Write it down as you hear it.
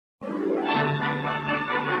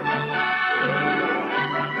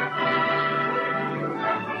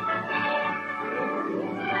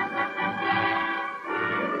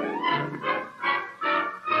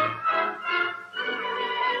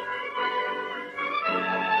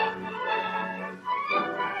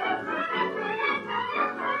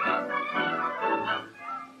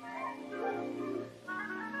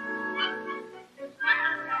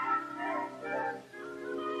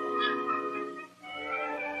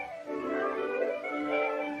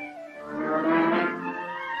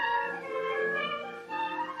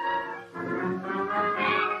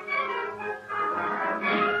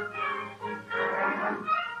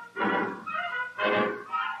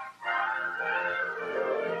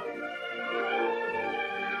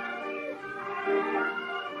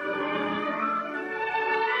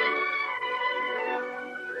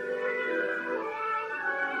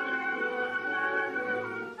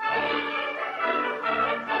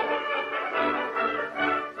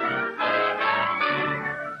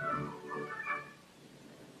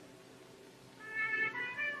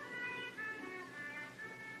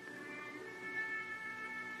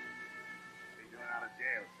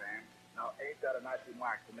Got a nice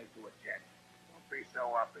remark to make to a jet. Don't be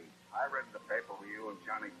so uppy. I read in the paper where you and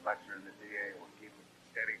Johnny Fletcher and the DA will keep it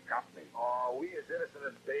steady company. Oh, we as innocent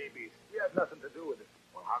as babies. We had nothing to do with it.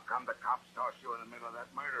 Well, how come the cops toss you in the middle of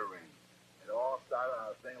that murder ring? It all started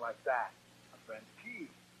on a thing like that. A friend's key.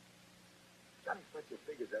 Johnny Fletcher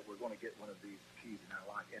figures that we're going to get one of these keys in our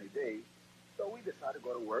lock any day, so we decided to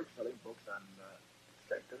go to work selling books on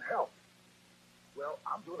sex and health. Well,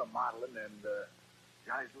 I'm doing a modeling, and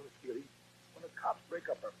Johnny's doing a skilly. When the cops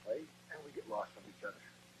break up our play, and we get lost from each other.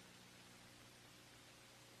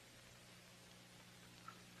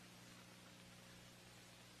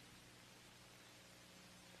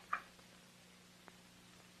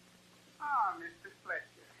 Ah, Mr.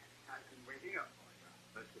 Fletcher. I've been waiting up for you.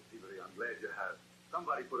 Mr. Peabody, I'm glad you have.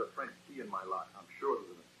 Somebody put a French key in my lock. I'm sure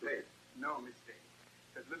it was a mistake. No mistake.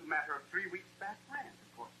 It's a little matter of 3 weeks back rent.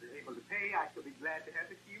 Of course, if they're able to pay, I shall be glad to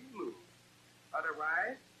have the key removed.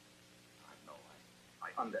 Otherwise, I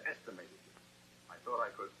underestimated you. I thought I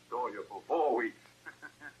could store you for 4 weeks.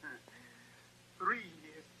 3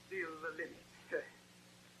 is still the limit.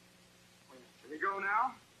 Well, shall we go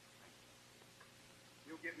now?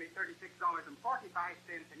 You give me $36.45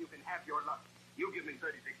 and you can have your luggage. You give me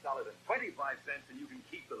 $36.25 and you can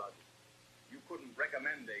keep the luggage. You couldn't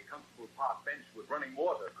recommend a comfortable park bench with running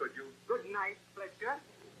water, could you? Good night, Fletcher.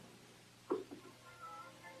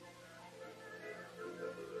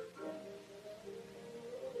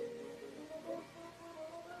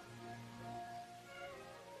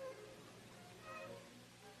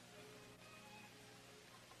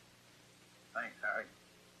 Thanks, Harry.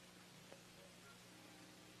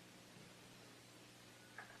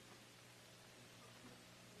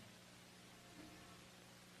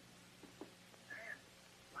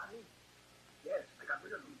 Johnny? Yes, I got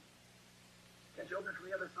rid of him. Can't you open it from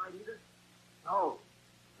the other side either? No.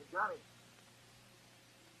 Hey, Johnny.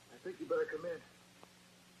 I think you better come in.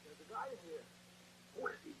 There's a guy in here. Who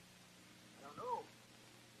is he? I don't know.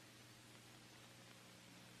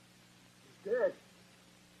 He's dead.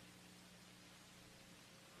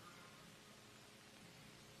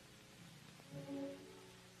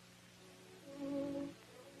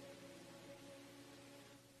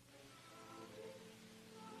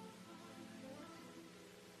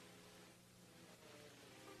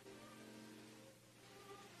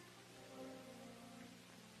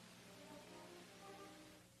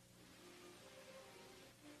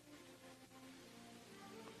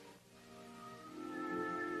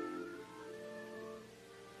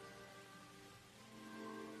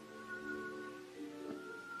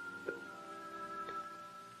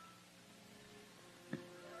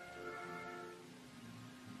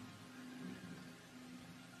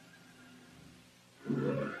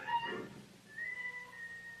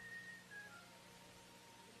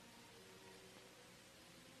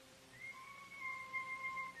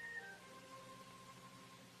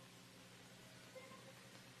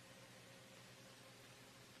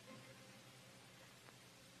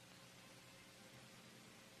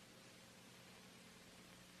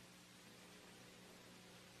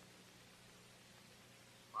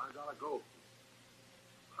 $5 gold.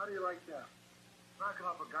 How do you like that? Knocking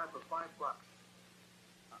off a guy for $5.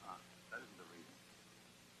 That isn't the reason.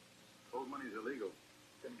 Gold money's illegal.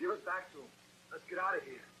 Then give it back to him. Let's get out of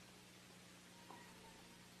here.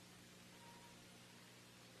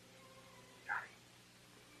 Johnny.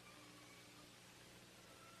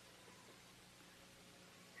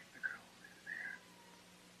 If the girl is there.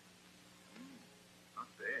 Not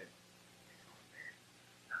bad. It's not bad.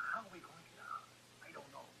 Now, how are we going to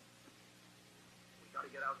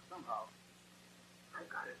out somehow. I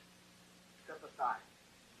got it. Step aside.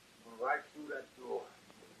 Go right through that door.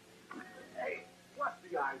 Hey, what's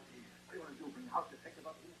the idea? What do you want to do? Bring the house detective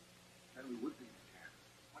up here? Then we would be in jail.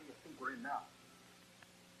 What do you think we're in now?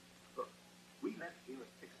 Look, we left here at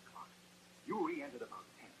 6 o'clock. You re-entered about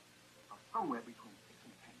 10. Now, somewhere between 6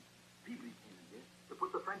 and 10, Peabody came in here to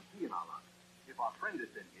put the French key in our lock. If our friend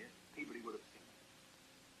had been here, Peabody would have seen it.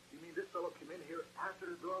 You mean this fellow came in here after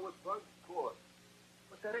the door was bugged? Of course.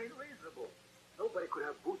 But that ain't reasonable. Nobody could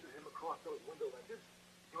have boosted him across those window ledges.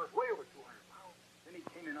 He was way over 200 pounds. Then he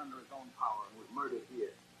came in under his own power and was murdered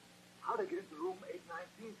here. How'd they get into room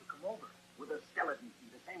 819 to come over? With a skeleton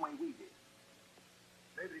key, the same way we did.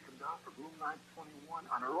 Maybe they come down from room 921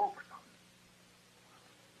 on a rope or something.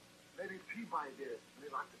 Maybe Peabody did it when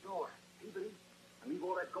they locked the door. Peabody? And leave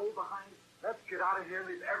all that gold behind? Let's get out of here and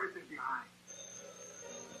leave everything behind.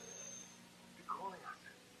 You're calling us.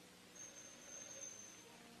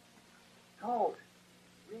 No,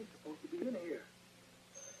 we ain't supposed to be in here.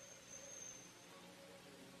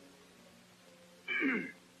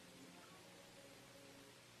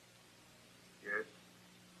 Yes?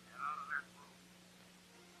 Get out of that room.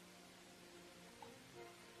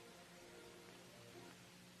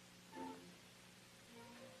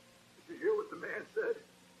 Did you hear what the man said?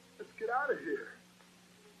 Let's get out of here.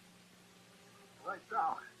 Lights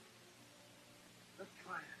out. Let's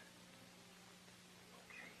try it.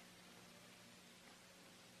 Okay.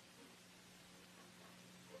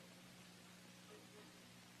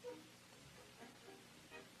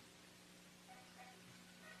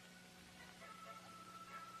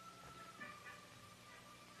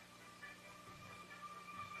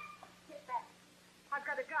 Get back. I've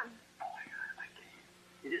got a gun. Oh, I can't.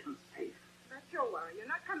 It isn't safe. That's your worry. You're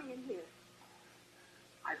not coming in here.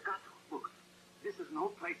 I've got to. Look, this is no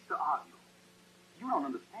place to argue. You don't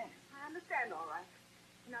understand. I understand, all right.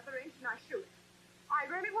 Another inch and I shoot. I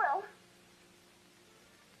really will.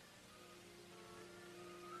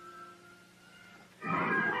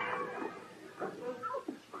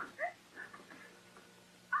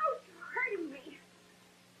 Ouch! You're hurting me.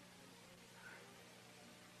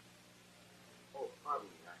 Oh, pardon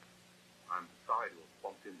me. I'm sorry to have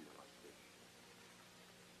bumped into you like this.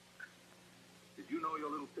 Did you know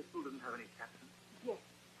your little pistol didn't have any caption? Yes.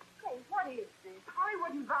 Hey, what is this?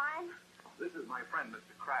 Hollywood and Vine? This is my friend,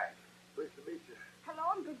 Mr. Cragg. Pleased to meet you.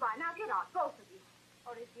 Hello and goodbye. Now get out, both of you.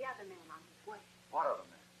 Or is the other man on his way? What other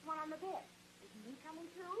man? The one on the bed. Isn't he coming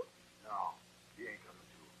too? No, he ain't coming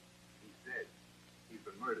too. He's dead. He's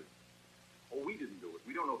been murdered. Oh, we didn't do it.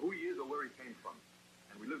 We don't know who he is or where he came from.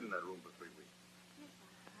 And we lived in that room for 3 weeks. Yes,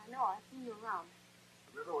 I know. I've seen you around.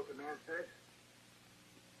 Remember what the man said?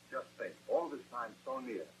 Just think, all this time so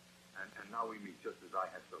near. And now we meet just as I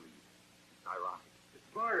had to leave. It's ironic. It's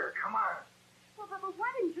murder. Come on. Well, but why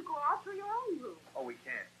didn't you go out through your own room? Oh, we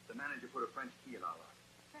can't. The manager put a French key in our lock.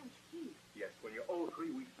 French key. Yes, when you owe 3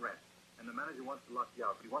 weeks' rent, and the manager wants to lock you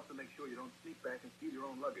out, but he wants to make sure you don't sneak back and steal your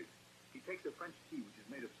own luggage. He takes a French key, which is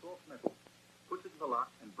made of soft metal, puts it in the lock,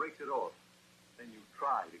 and breaks it off. Then you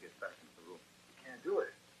try to get back into the room. You can't do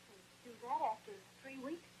it. Do that after 3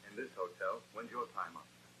 weeks? In this hotel, when's your time up?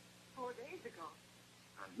 4 days ago.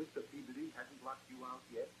 And Mr. Peabody hasn't locked you out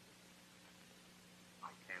yet?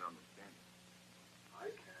 I can't understand it.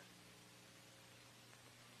 I can't.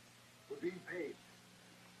 We're being paid.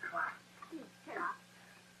 Come on. Please, get out.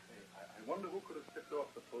 Hey, I wonder who could have tipped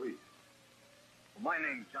off the police. Well, my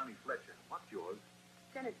name's Johnny Fletcher. What's yours?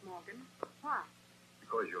 Dennis Morgan. Why?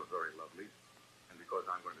 Because you're very lovely, and because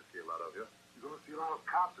I'm going to see a lot of you. You're going to see a lot of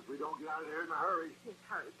cops if we don't get out of here in a hurry. Yes,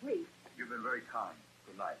 hurry, please. You've been very kind.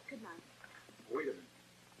 Good night. Good night. Wait a minute.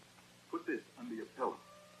 Put this under your pillow.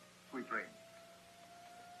 Sweet dreams.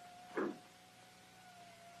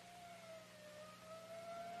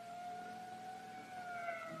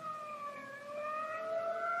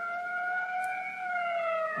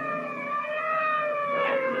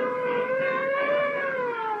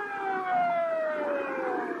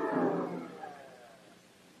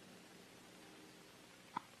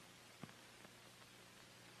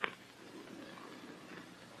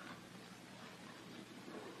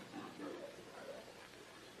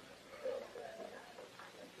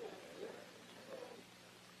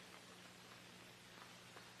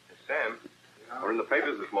 Sam, we're in the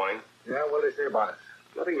papers this morning. Yeah, what do they say about us?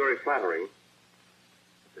 Nothing very flattering.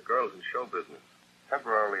 The girl's in show business,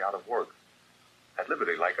 temporarily out of work. At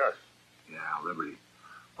liberty, like us. Yeah, Liberty.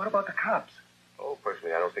 What about the cops? Oh,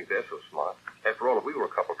 personally, I don't think they're so smart. After all, if we were a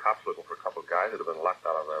couple cops looking for a couple guys that have been locked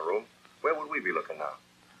out of their room, where would we be looking now?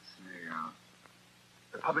 Say,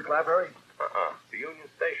 the public library? The Union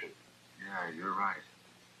Station. Yeah, you're right.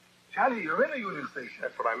 Johnny, you're in a Union Station.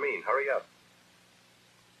 That's what I mean. Hurry up.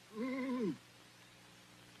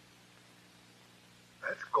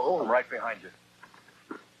 Let's go. I'm right behind you.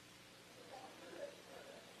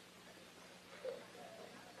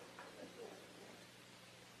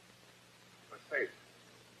 We're safe.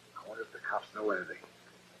 I wonder if the cops know anything.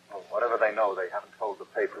 Well, whatever they know, they haven't told the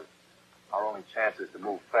papers. Our only chance is to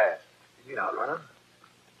move fast. You mean outrun them?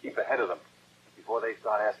 Keep ahead of them. Before they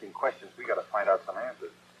start asking questions, we got to find out some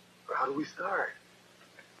answers. But how do we start?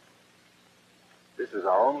 This is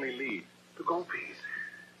our only lead. The gold piece.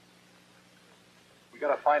 We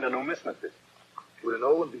got to find a numismatist. Would an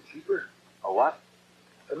old one be cheaper? A what?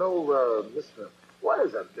 An old, what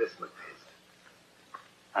is a mismatist?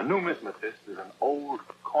 A numismatist is an old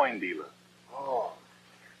coin dealer. Oh.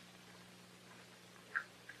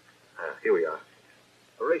 Here we are.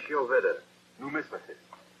 Horatio Vedder, numismatist.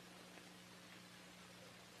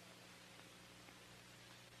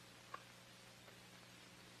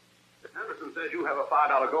 Henderson says you have a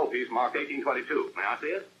 $5 gold piece marked 1822. May I see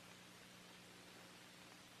it?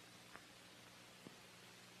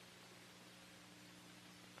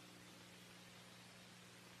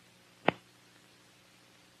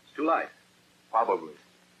 It's too light. Probably.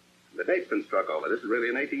 The date's been struck over. This is really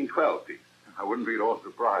an 1812 piece. I wouldn't be at all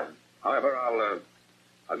surprised. However,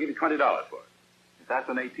 I'll give you $20 for it. If that's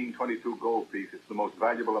an 1822 gold piece, it's the most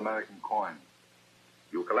valuable American coin.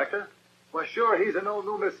 You a collector? Well, sure, he's an old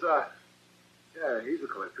Loomis, yeah, he's a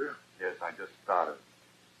collector. Yes, I just started.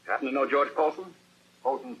 Happen to know George Polson?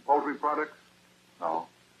 Polson's poultry products? No.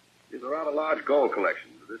 He's a rather large gold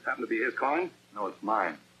collection. Does this happen to be his coin? No, it's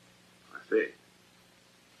mine. I see.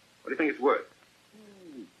 What do you think it's worth?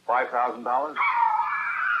 $5,000?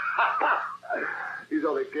 He's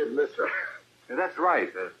only kidding, mister. Yeah, that's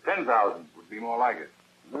right. 10,000 would be more like it.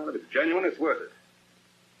 Well, if it's genuine, it's worth it.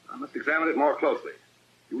 I must examine it more closely.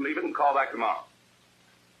 You leave it and call back tomorrow.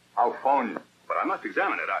 I'll phone you. But I must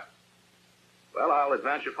examine it. Well, I'll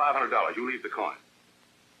advance you $500. You leave the coin.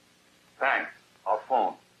 Thanks. I'll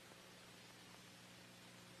phone.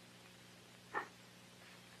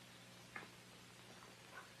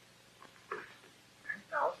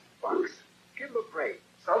 $10,000. Give him a break.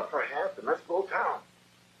 Sell for half and let's go town.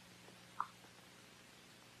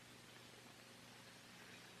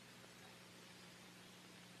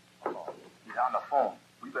 Oh, he's on the phone.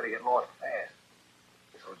 We better get lost fast.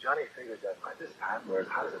 So Johnny figures that by this time we're as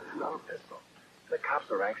hot as a $2 pistol. The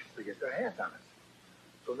cops are anxious to get their hands on us.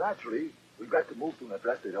 So naturally, we've got to move to an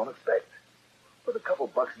address they don't expect. With a couple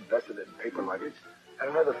bucks invested in paper luggage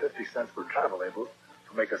and another 50 cents for travel labels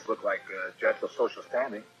to make us look like gents of social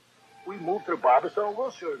standing, we moved to the Barbizon,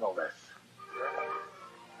 Wilshire, no less.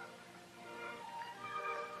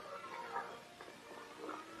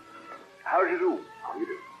 How do you do? How do you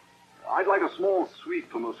do? I'd like a small suite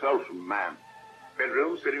for myself and ma'am.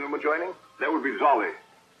 Bedroom, sitting room adjoining? That would be jolly.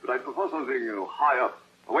 But I'd prefer something, high up,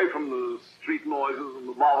 away from the street noises and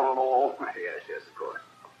the bother and all. Yes, of course.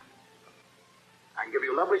 I can give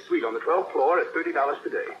you a lovely suite on the 12th floor at $30 per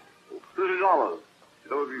day. $30.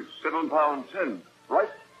 That would be £7.10. Right?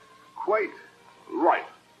 Quite right.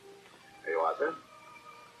 There you are, sir.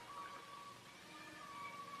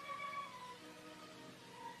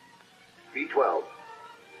 B12.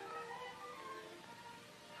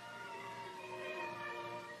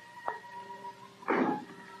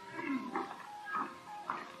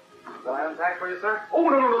 Shall I unpack for you, sir? Oh,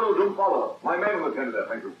 no, don't bother. My man will attend to that,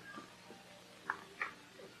 thank you.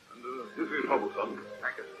 And this is your trouble, son.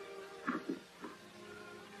 Thank you.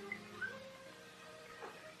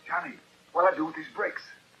 Johnny, what'll I do with these bricks?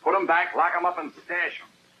 Put them back, lock them up, and stash them.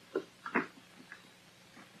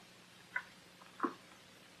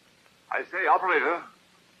 I say, operator,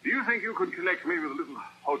 do you think you could connect me with a little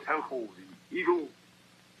hotel called the Eagle?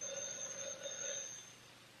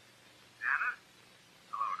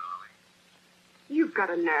 You've got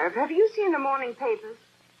a nerve. Have you seen the morning papers?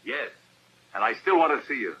 Yes. And I still want to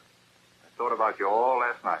see you. I thought about you all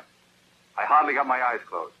last night. I hardly got my eyes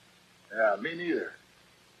closed. Yeah, me neither.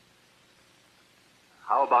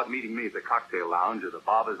 How about meeting me at the cocktail lounge of the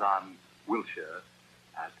Barbizon, Wilshire,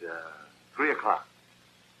 at 3 o'clock?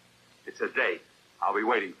 It's a date. I'll be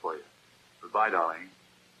waiting for you. Goodbye, darling.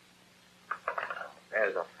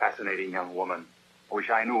 There's a fascinating young woman. I wish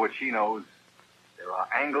I knew what she knows. There are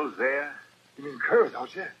angles there. You mean curves,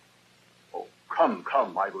 don't you? Oh, come,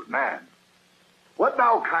 my good man. What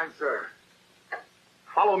now, kind sir?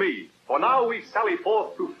 Follow me, for now we sally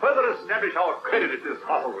forth to further establish our credit at this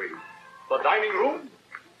hostelry. The dining room,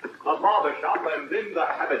 the barber shop, and then the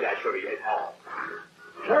haberdashery at home.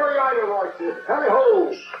 Carry on, you like Carry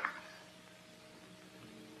hose.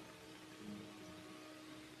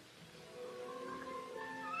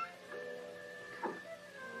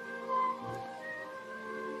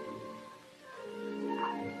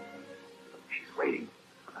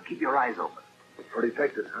 keep your eyes open. For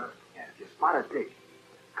detectives, huh? Yeah, if you spot a Dick,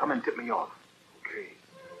 come and tip me off. Okay.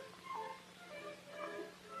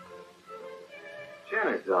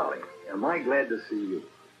 Janet, darling, am I glad to see you?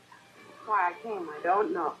 Why I came, I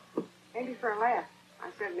don't know. Maybe for a laugh. I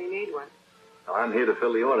certainly need one. Well, I'm here to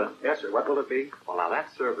fill the order. Yes, sir. What will it be? Well, now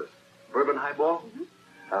that's service. Bourbon highball? Mm-hmm.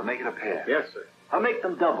 I'll make it a pair. Yes, sir. I'll make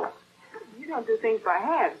them double. You don't do things by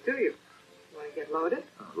halves, do you? You want to get loaded?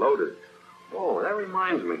 Loaded. Oh, that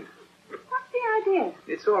reminds me. What's the idea?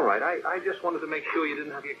 It's all right. I just wanted to make sure you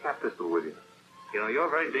didn't have your cap pistol with you. You know, you're a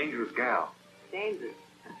very dangerous gal. Dangerous.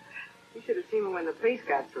 You should have seen me when the police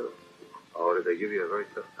got through. Oh, did they give you a very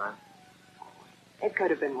tough time? It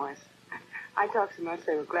could have been worse. I talked so much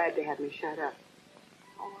they were glad they had me shut up.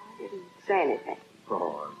 Oh, I didn't say anything.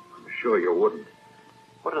 Oh, I'm sure you wouldn't.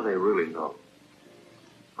 What do they really know?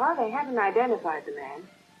 Well, they haven't identified the man.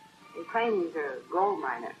 They claim he's a gold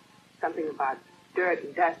miner. Something about dirt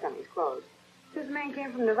and dust on his clothes. Says the man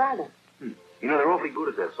came from Nevada. You know, they're awfully good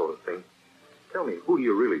at that sort of thing. Tell me, who do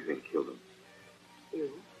you really think killed him?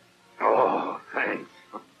 You? Oh, thanks.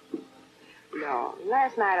 No.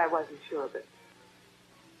 Last night I wasn't sure, but...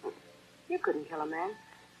 You couldn't kill a man.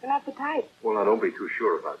 You're not the type. Well, now, don't be too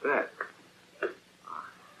sure about that.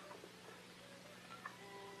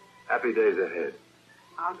 Happy days ahead.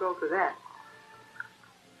 I'll go for that.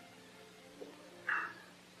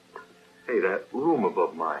 Hey, that room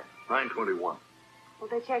above mine, 921. Well,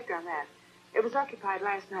 they checked on that. It was occupied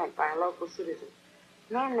last night by a local citizen.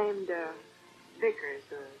 A man named, Vickers,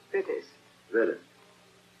 or Vitters. Vetter.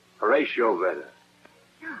 Horatio Vetter.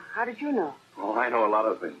 Yeah, how did you know? Oh, I know a lot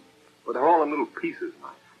of things. But they're all in little pieces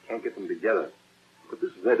now. Can't get them together. But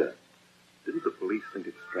this Vetter, didn't the police think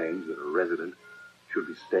it strange that a resident should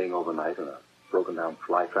be staying overnight in a broken-down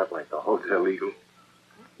flytrap like the Hotel Eagle?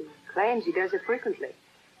 He claims he does it frequently.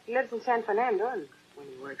 He lives in San Fernando, and when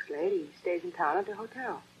he works late, he stays in town at the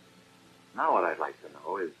hotel. Now what I'd like to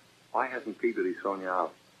know is, why hasn't Peabody thrown you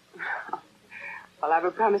out? Well, I've a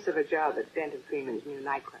promise of a job at Denton Freeman's new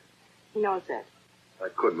nightclub. He knows that.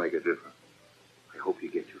 That could make a difference. I hope you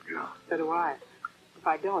get your job. So do I. If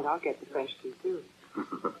I don't, I'll get the French key, too.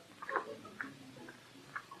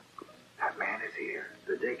 That man is here.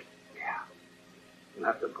 The Dick? Yeah. You'll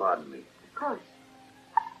have to pardon me. Of course.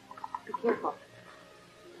 Be careful.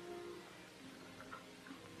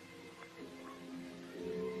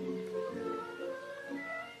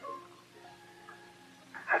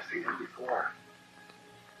 I've seen him before.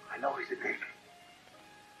 I know he's a Dick.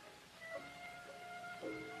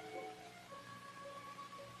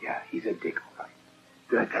 Yeah, he's a Dick, all right.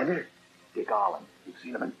 The tender? Dick Arlen. You've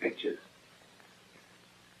seen him in pictures.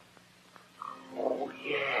 Oh,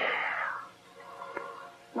 yeah.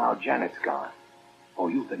 Now Janet's gone. Oh,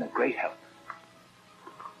 you've been a great help.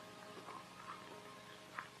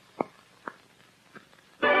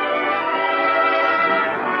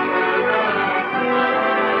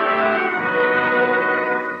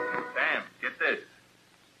 Sam, get this.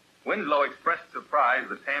 Winslow expressed surprise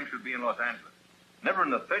that Sam should be in Los Angeles. Never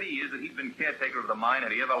in the 30 years that he'd been caretaker of the mine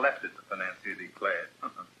had he ever left it, the financier declared.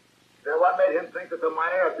 Then what made him think that the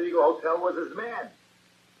miner at the Eagle Hotel was his man?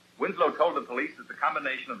 Winslow told the police that the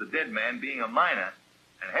combination of the dead man being a miner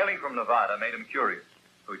and hailing from Nevada made him curious.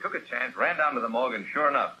 So he took a chance, ran down to the morgue, and sure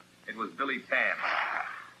enough, it was Billy Tam.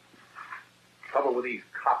 Trouble with these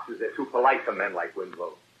cops is they're too polite for men like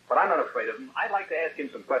Winslow. But I'm not afraid of him. I'd like to ask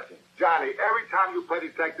him some questions. Johnny, every time you play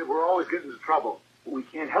detective, we're always getting into trouble. We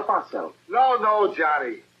can't help ourselves. No,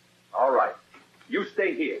 Johnny. All right. You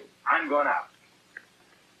stay here. I'm going out.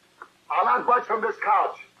 I'll not budge from this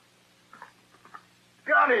couch.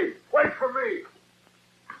 Johnny, wait for me.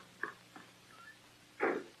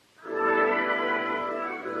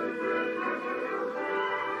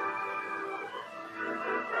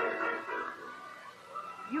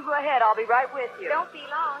 You go ahead. I'll be right with you. Don't be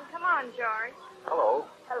long. Come on, George. Hello.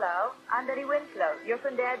 Hello. I'm Betty Winslow. You're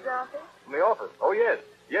from Dad's office? From the office. Oh, yes.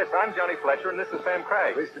 Yes, I'm Johnny Fletcher, and this is Sam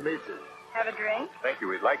Craig. Pleased to meet you. Have a drink? Thank you.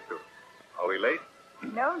 We'd like to. Are we late?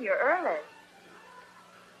 No, you're early.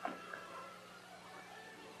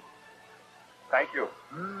 Thank you.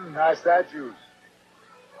 Nice statues.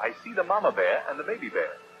 I see the mama bear and the baby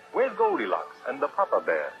bear. Where's Goldilocks and the papa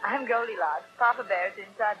bear? I'm Goldilocks. Papa Bear's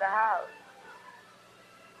inside the house.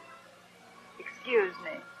 Excuse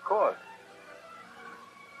me. Of course.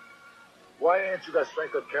 Why ain't you got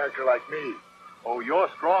strength of character like me? Oh, you're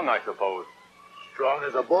strong, I suppose. Strong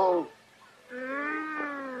as a bull.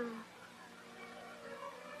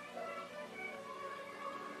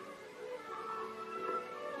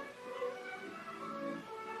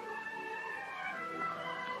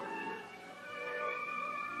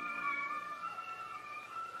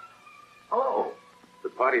 Hello. The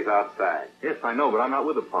party's outside. Yes, I know, but I'm not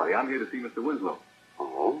with the party. I'm here to see Mr. Winslow.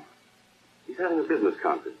 Oh? He's having a business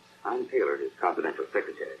conference. I'm Taylor, his confidential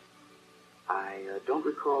secretary. I don't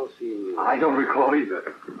recall seeing you. I don't recall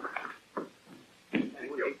either.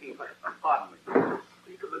 Pardon me.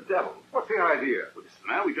 Speak of the devil. What's the idea? Well, this is the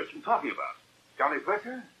man we've just been talking about. Johnny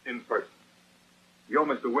Fletcher? In person. You're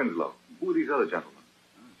Mr. Winslow. Who are these other gentlemen?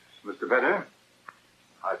 Mr. Vedder.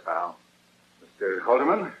 Hi, pal. Mr.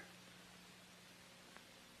 Haldeman.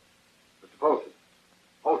 Mr. Polson.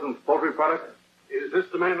 Polson's poultry product. Is this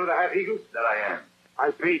the man with the hat eagle? That I am.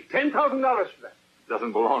 I paid $10,000 for that. It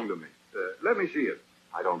doesn't belong to me. Let me see it.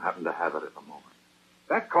 I don't happen to have it at the moment.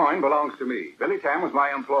 That coin belongs to me. Billy Tam was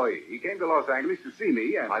my employee. He came to Los Angeles to see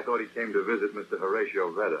me, and I thought he came to visit Mr.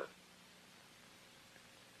 Horatio Vedder.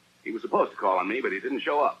 He was supposed to call on me, but he didn't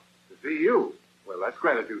show up. To see you? Well, that's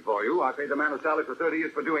gratitude for you. I paid the man a salary for 30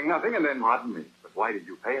 years for doing nothing, and then... Pardon me, but why did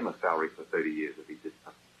you pay him a salary for 30 years if he did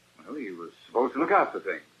nothing? Well, he was supposed to look after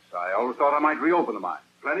things. I always thought I might reopen the mine.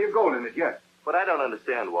 Plenty of gold in it yet. What I don't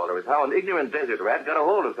understand, Walter, is how an ignorant desert rat got a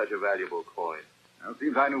hold of such a valuable coin. Well, it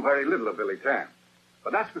seems I knew very little of Billy Tam.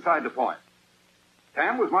 But that's beside the point.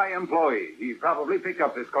 Tam was my employee. He probably picked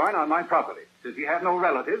up this coin on my property. Since he had no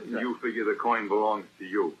relatives... You figure the coin belongs to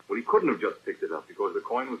you. Well, he couldn't have just picked it up because the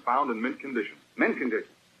coin was found in mint condition. Mint condition?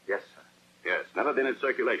 Yes, sir. Yes, never been in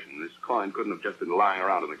circulation. This coin couldn't have just been lying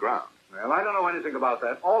around on the ground. Well, I don't know anything about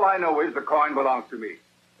that. All I know is the coin belongs to me.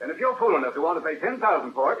 And if you're fool enough to want to pay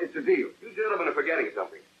 $10,000 for it, it's a deal. You gentlemen are forgetting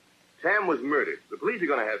something. Tam was murdered. The police are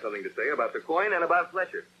going to have something to say about the coin and about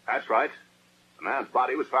Fletcher. That's right. The man's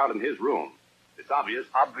body was found in his room. It's obvious.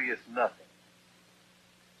 Obvious nothing.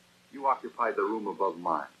 You occupied the room above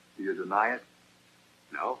mine. Do you deny it?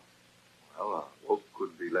 No? Well, a rope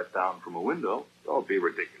could be let down from a window. Don't be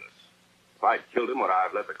ridiculous. If I'd killed him, would I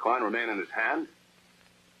have let the coin remain in his hand?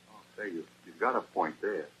 Oh, say, you've got a point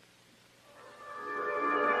there.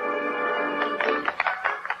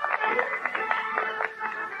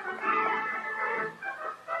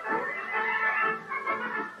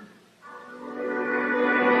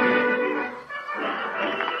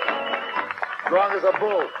 Strong as a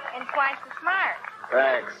bull. And twice as smart.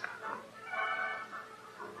 Thanks.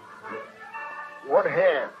 One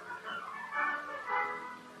hand.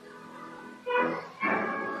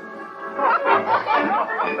 All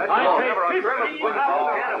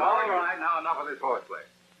right, now enough of this horseplay.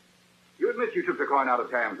 You admit you took the coin out of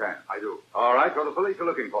Tam's hand? I do. All right, so the police are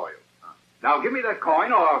looking for you. Now, give me that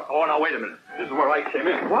coin or... Oh, now, wait a minute. This is where I came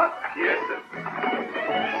in. What? Yes, sir.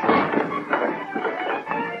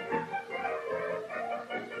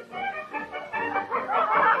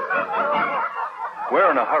 We're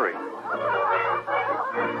in a hurry.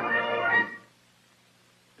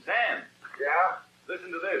 Sam. Yeah?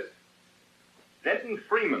 Listen to this. Denton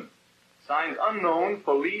Freeman. Signs unknown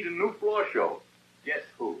for lead in new floor show. Guess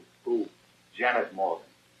who? Who? Janet Morgan.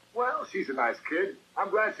 Well, she's a nice kid. I'm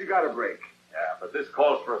glad she got a break. Yeah, but this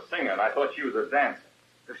calls for a singer, and I thought she was a dancer.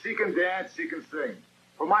 If she can dance, she can sing.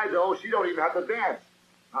 For my dough, she don't even have to dance.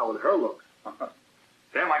 Not with her looks.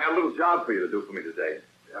 Sam, I got a little job for you to do for me today.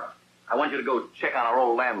 Yeah? I want you to go check on our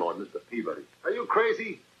old landlord, Mr. Peabody. Are you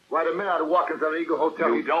crazy? Why, the minute I'd walk into the Eagle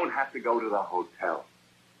Hotel... You don't have to go to the hotel.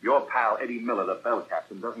 Your pal, Eddie Miller, the bell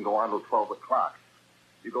captain, doesn't go on till 12 o'clock.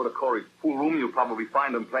 You go to Corey's pool room, you'll probably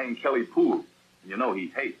find him playing Kelly pool. And you know he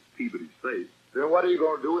hates Peabody's face. Then what are you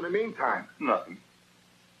going to do in the meantime? Nothing.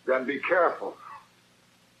 Then be careful.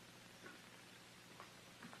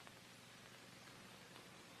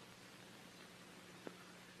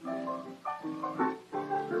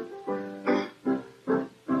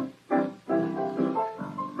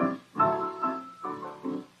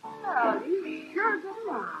 Oh, you sure get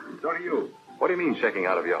along. So do you. What do you mean checking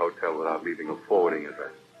out of your hotel without leaving a forwarding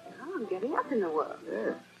address? Well, I'm getting up in the world.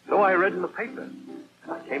 Yes. So I read in the paper.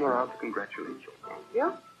 And I came around to congratulate you. Thank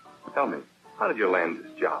you. Tell me, how did you land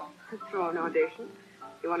this job? Through an audition.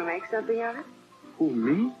 You want to make something of it? Who,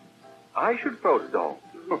 me? I should throw stone.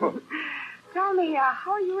 Tell me,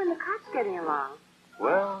 how are you and the cops getting along?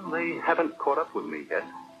 Well, they haven't caught up with me yet.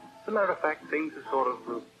 As a matter of fact, things are sort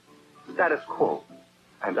of status quo.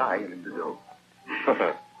 And I am in the dough.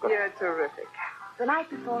 You're terrific. The night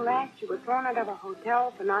before last, you were thrown out of a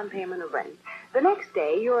hotel for non-payment of rent. The next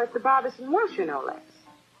day, you were at the Barbizon Wilshire, no less.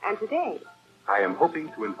 And today... I am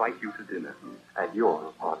hoping to invite you to dinner at your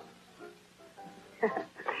apartment.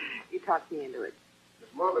 You talked me into it. Miss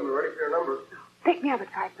Morgan, we're ready for your number. Pick me up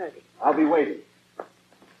at 5:30. I'll be waiting.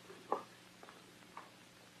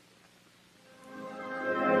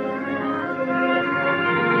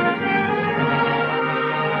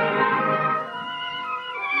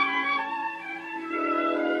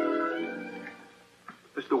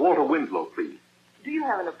 for Winslow, please. Do you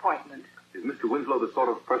have an appointment? Is Mr. Winslow the sort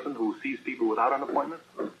of person who sees people without an appointment?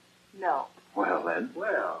 No. Well, then.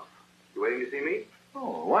 Well, you waiting to see me?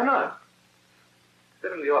 Oh, why not?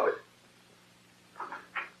 Sit in the office.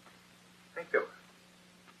 Thank you.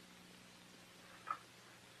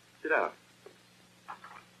 Sit down.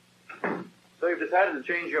 So you've decided to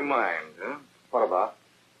change your mind, huh? What about?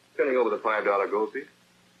 Turning over the $5 gold piece?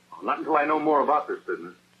 Oh, not until I know more about this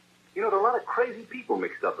business. You know, there are a lot of crazy people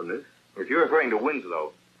mixed up in this. If you're referring to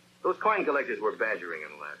Winslow, those coin collectors were badgering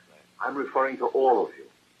him last night. I'm referring to all of you.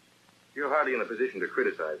 You're hardly in a position to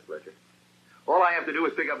criticize, Fletcher. All I have to do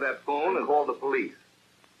is pick up that phone and call the police.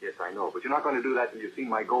 Yes, I know, but you're not going to do that until you've seen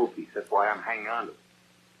my gold piece. That's why I'm hanging on to it.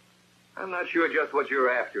 I'm not sure just what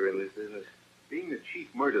you're after in this business. Being the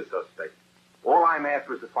chief murder suspect, all I'm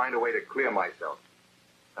after is to find a way to clear myself.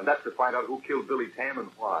 And that's to find out who killed Billy Tam and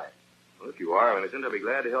why. Well, if you are innocent, I'll be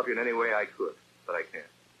glad to help you in any way I could. But I can't.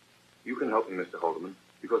 You can help me, Mr. Holderman,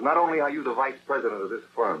 because not only are you the vice president of this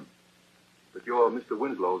firm, but you're Mr.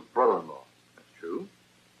 Winslow's brother-in-law. That's true.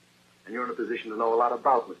 And you're in a position to know a lot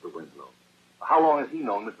about Mr. Winslow. How long has he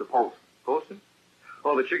known Mr. Polson? Polson?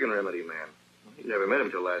 Oh, the chicken remedy man. He never met him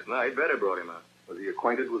till last night. Vedder brought him out. Was he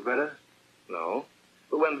acquainted with Vedder? No.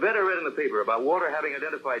 But when Vedder read in the paper about Walter having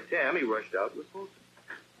identified Tam, he rushed out with Polson.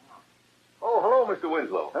 Oh, hello, Mr.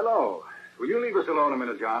 Winslow. Hello. Will you leave us alone a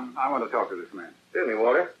minute, John? I want to talk to this man. Certainly,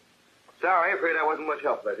 Walter. Sorry, afraid I wasn't much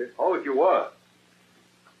help, Fletcher. Oh, if you were.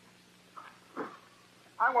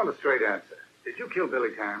 I want a straight answer. Did you kill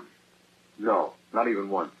Billy Tam? No, not even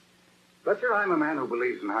once. Fletcher, I'm a man who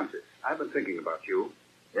believes in hunters. I've been thinking about you.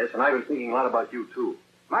 Yes, and I've been thinking a lot about you, too.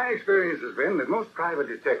 My experience has been that most private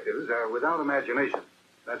detectives are without imagination.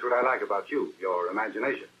 That's what I like about you, your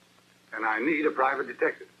imagination. And I need a private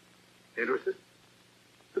detective. Interested?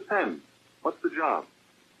 Depends. What's the job?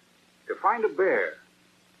 To find a bear.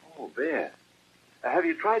 Oh, bear. Have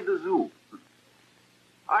you tried the zoo?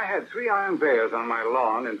 I had 3 iron bears on my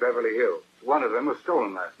lawn in Beverly Hills. One of them was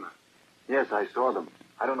stolen last night. Yes, I saw them.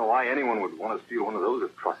 I don't know why anyone would want to steal one of those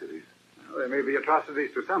atrocities. Well, they may be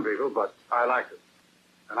atrocities to some people, but I liked it.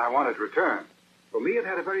 And I want it returned. For me, it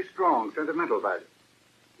had a very strong sentimental value.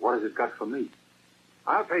 What has it got for me?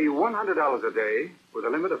 I'll pay you $100 a day with a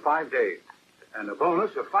limit of 5 days. And a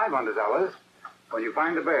bonus of $500 when you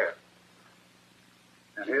find the bear.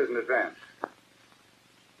 And here's an advance.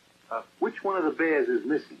 Which one of the bears is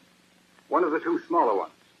missing? One of the 2 smaller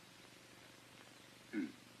ones.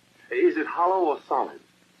 Is it hollow or solid?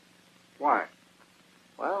 Why?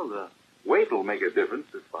 Well, the weight will make a difference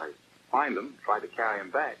if I find them, try to carry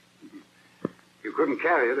them back. You couldn't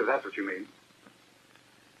carry it, if that's what you mean.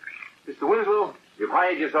 Mr. Winslow, you've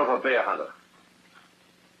hired yourself a bear hunter.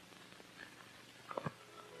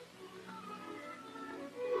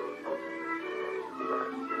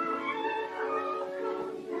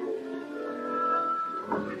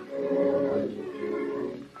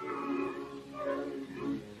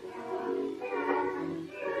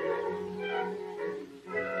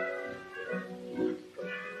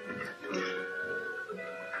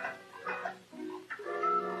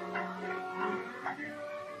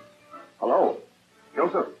 Hello?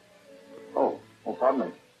 Joseph? Oh, pardon me.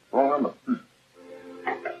 Wrong number.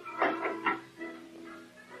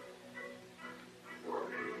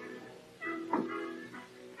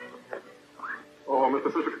 Oh,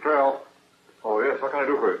 Mr. Sister Cottrell. Oh, yes, what can I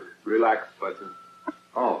do for you? Relax, Fletcher.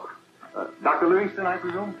 Oh, Dr. Livingston, I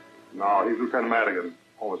presume? No, he's Lieutenant Madigan.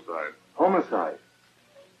 Homicide. Homicide.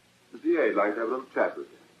 The DA'd like to have a little chat with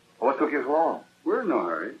you. What took you so long? We're in no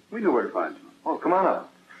hurry. We know where to find you. Oh, come on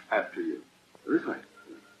up. After you. This way.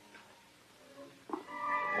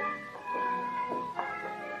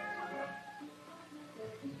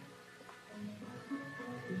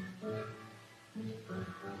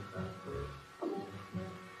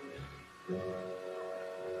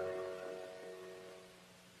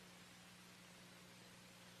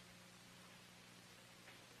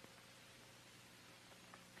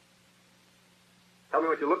 Tell me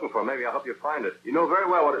what you're looking for. Maybe I'll help you find it. You know very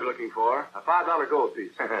well what he's looking for. A $5 gold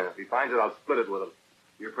piece. If he finds it, I'll split it with him.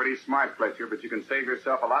 You're pretty smart, Fletcher, but you can save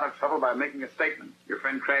yourself a lot of trouble by making a statement. Your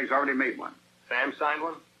friend Craig's already made one. Sam signed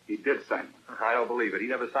one? He did sign one. I don't believe it. He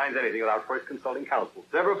never signs anything without first consulting counsel.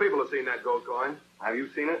 Several people have seen that gold coin. Have you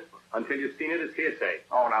seen it? Until you've seen it, it's hearsay.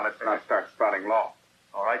 Oh, now let's not start spouting law.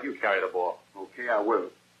 All right, you carry the ball. Okay, I will.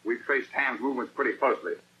 We traced Ham's movements pretty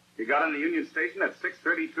closely. He got in the Union Station at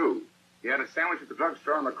 6:32. He had a sandwich at the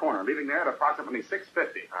drugstore on the corner, leaving there at approximately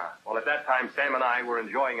 6:50. Well, at that time, Sam and I were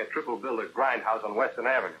enjoying a triple bill at Grindhouse on Western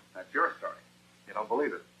Avenue. That's your story. You don't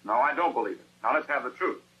believe it? No, I don't believe it. Now let's have the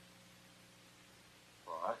truth.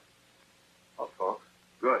 All right. I'll talk.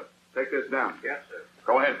 Good. this down. Yes, sir.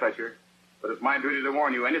 Go ahead, Fletcher. But it's my duty to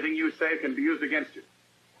warn you. Anything you say can be used against you.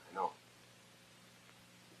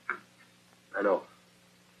 I know.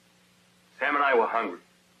 Sam and I were hungry.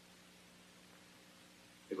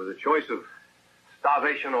 It was a choice of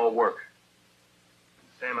starvation or work.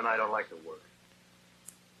 Sam and I don't like to work.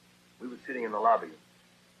 We were sitting in the lobby.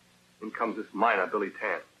 In comes this miner, Billy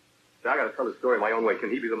Tan. Now, I gotta tell the story my own way.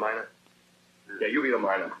 Can he be the miner? Yeah, you be the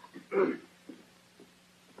miner.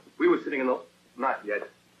 We were sitting in the... Not yet.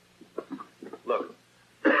 Look.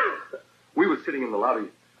 We were sitting in the lobby,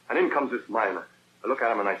 and in comes this miner. I look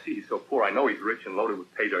at him and I see he's so poor, I know he's rich and loaded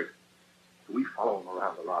with pay dirt. So we follow him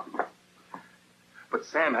around the lobby. But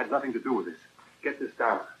Sam had nothing to do with this. Get this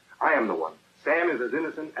down. I am the one. Sam is as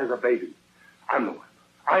innocent as a baby. I'm the one.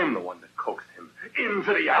 I am the one that coaxed him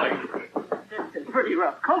into the alley. That's a pretty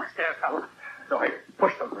rough coax there, fella. So I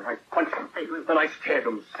pushed him and I punched him. Then I stabbed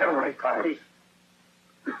him 7 or 8 times.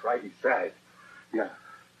 That's right, he said. Yeah.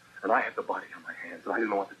 And I had the body on my hands and I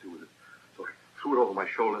didn't know what to do with it. So I threw it over my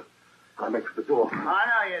shoulder. I make for the door. I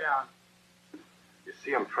know you don't. You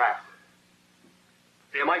see, I'm trapped.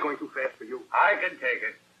 See, am I going too fast for you? I can take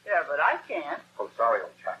it. Yeah, but I can't. I'm sorry,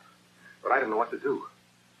 old chap. But I didn't know what to do.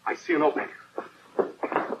 I see an opening.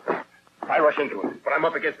 I rush into it, but I'm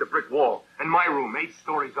up against a brick wall. In my room, 8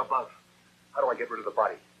 stories above. How do I get rid of the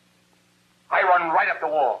body? I run right up the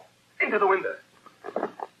wall. Into the window.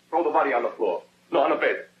 Throw the body on the floor. No, on the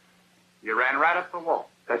bed. You ran right up the wall.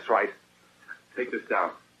 That's right. Take this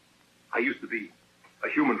down. I used to be a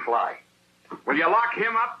human fly. Will you lock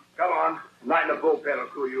him up? Come on. Night in the bullpen will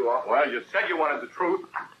cool you off. Well, you said you wanted the truth.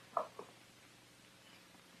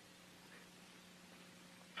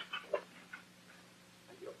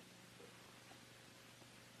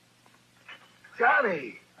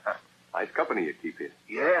 Johnny! Nice company you keep here.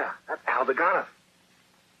 Yeah, that's Al Dagana.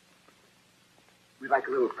 We'd like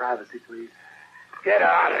a little privacy, please. Get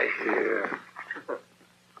out of here.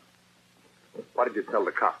 Why did you tell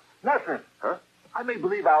the cops? Nothing. Huh? I made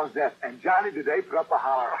believe I was deaf, and Johnny today put up a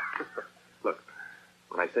holler. Look,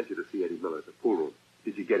 when I sent you to see Eddie Miller at the pool room,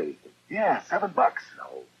 did you get anything? Yeah, $7.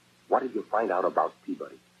 No. What did you find out about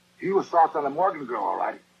Peabody? He was soft on the Morgan girl, all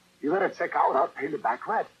right. He let her check out without paying the back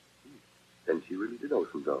rent. Then she really did owe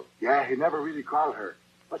some dough. Yeah, he never really called her.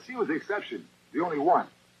 But she was the exception, the only one.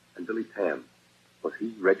 And Billy Tam, was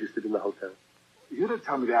he registered in the hotel? You didn't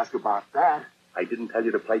tell me to ask about that. I didn't tell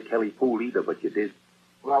you to play Kelly pool either, but you did.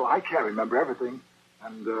 Well, I can't remember everything.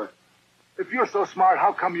 And, if you're so smart,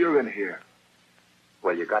 how come you're in here?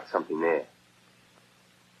 Well, you got something there.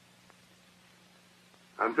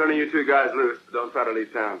 I'm turning you 2 guys loose, but don't try to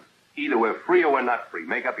leave town. Either we're free or we're not free.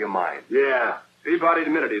 Make up your mind. Yeah. Peabody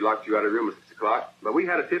admitted he locked you out of your room at 6 o'clock, but we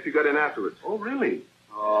had a tip you got in afterwards. Oh, really?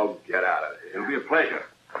 Oh, get out of here. It'll be a pleasure.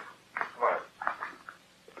 Come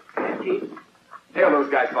on. Tail those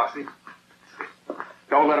guys, Foxy.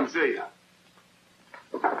 Don't let them see you.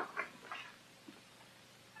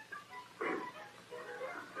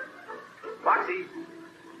 Foxy.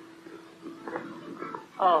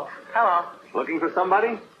 Oh, hello. Looking for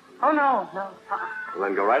somebody? Oh, no. Well,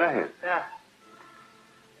 then go right ahead. Yeah.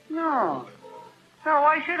 No. No,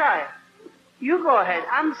 why should I? You go ahead.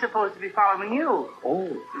 I'm supposed to be following you.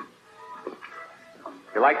 Oh.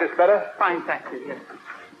 You like this better? Fine, thank you, yes.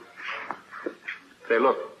 Say,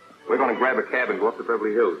 look, we're going to grab a cab and go up to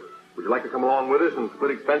Beverly Hills. Would you like to come along with us and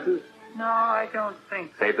split expenses? No, I don't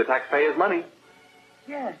think so. Save the taxpayers money.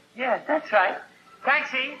 Yes, that's right.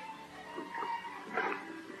 Taxi.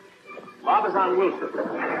 Bob is on Wilson.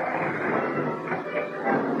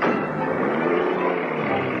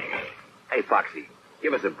 Hey, Foxy,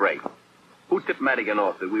 give us a break. Who tipped Madigan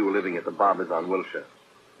off that we were living at the Bob is on Wilshire?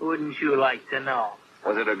 Wouldn't you like to know?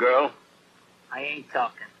 Was it a girl? I ain't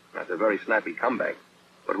talking. That's a very snappy comeback.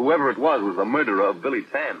 But whoever it was the murderer of Billy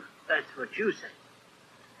Tam. That's what you say.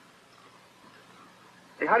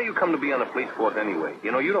 Hey, how do you come to be on the police force anyway?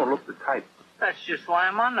 You know, you don't look the type. That's just why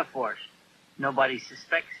I'm on the force. Nobody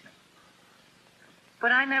suspects me.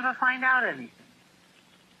 But I never find out anything.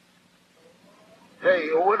 Hey,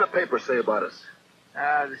 what did the paper say about us?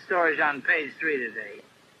 The story's on page 3 today.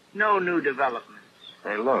 No new developments.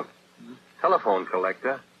 Hey, look. Telephone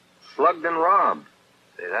collector. Slugged and robbed.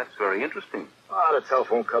 Say, that's very interesting. Oh, the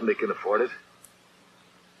telephone company can afford it.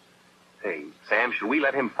 Hey, Sam, should we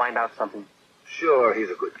let him find out something? Sure, he's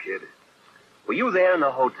a good kid. Were you there in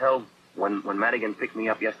the hotel when Madigan picked me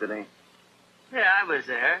up yesterday? Yeah, I was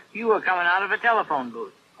there. You were coming out of a telephone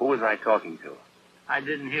booth. Who was I talking to? I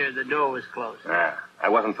didn't hear the door was closed. I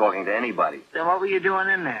wasn't talking to anybody. Then what were you doing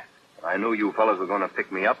in there? I knew you fellas were going to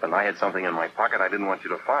pick me up, and I had something in my pocket I didn't want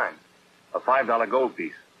you to find. A $5 gold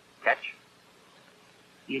piece. Catch?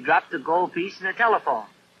 You dropped the gold piece in the telephone.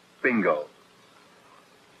 Bingo.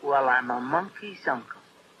 Well, I'm a monkey's uncle.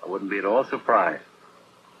 I wouldn't be at all surprised.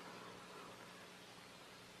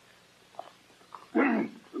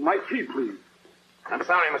 My key, please. I'm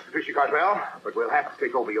sorry, Mr. Fisher Cartwell, but we'll have to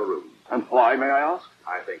take over your room. And why, may I ask?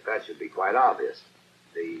 I think that should be quite obvious.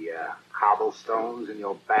 The cobblestones in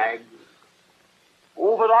your bags.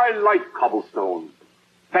 Oh, but I like cobblestone.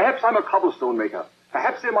 Perhaps I'm a cobblestone maker.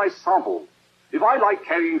 Perhaps they're my sample. If I like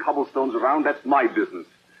carrying cobblestones around, that's my business.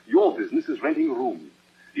 Your business is renting rooms.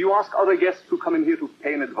 Do you ask other guests who come in here to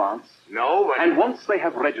pay in advance? No, but... And once they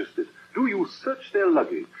have registered, do you search their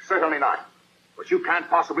luggage? Certainly not. But you can't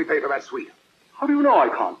possibly pay for that suite. How do you know I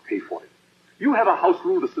can't pay for it? You have a house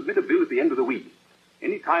rule to submit a bill at the end of the week.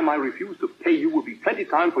 Any time I refuse to pay you will be plenty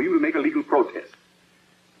time for you to make a legal protest.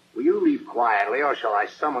 Will you leave quietly, or shall I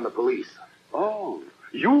summon the police? Oh,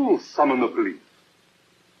 you'll summon the police.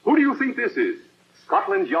 Who do you think this is?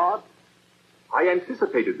 Scotland Yard? I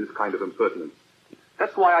anticipated this kind of impertinence.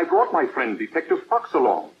 That's why I brought my friend, Detective Fox,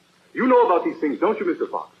 along. You know about these things, don't you, Mr.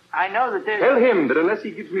 Fox? I know that there's... Tell him that unless he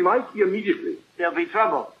gives me my key immediately... There'll be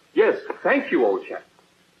trouble. Yes, thank you, old chap.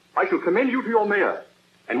 I shall commend you to your mayor.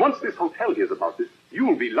 And once this hotel hears about this,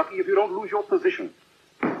 you'll be lucky if you don't lose your position.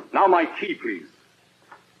 Now my key, please.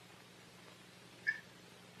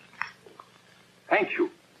 Thank you.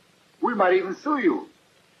 We might even sue you.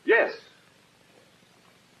 Yes.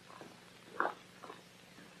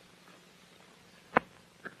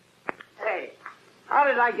 Hey, how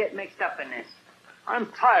did I get mixed up in this? I'm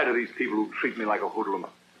tired of these people who treat me like a hoodlum.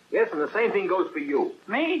 Yes, and the same thing goes for you.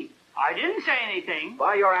 Me? I didn't say anything.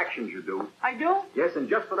 By your actions, you do. I do? Yes, and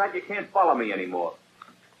just for that, you can't follow me anymore.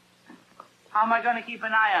 How am I going to keep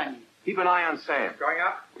an eye on you? Keep an eye on Sam. Going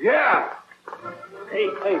up? Yeah. Hey,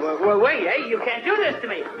 well, wait, hey, you can't do this to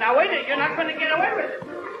me. Now, wait a minute, you're not going to get away with it.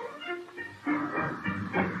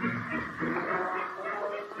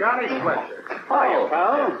 Johnny Fletcher. Hiya,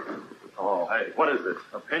 pal. Oh, hey, what is this?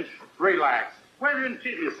 A pinch? Relax. Why didn't you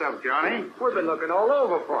treat yourself, Johnny? We've been looking all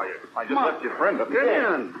over for you. I just left your friend up Get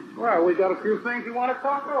here. in. Well, we got a few things we want to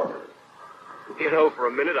talk over. You know, for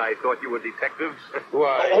a minute I thought you were detectives.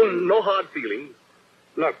 Why? Oh, no hard feelings.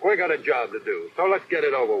 Look, we got a job to do, so let's get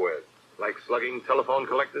it over with. Like slugging telephone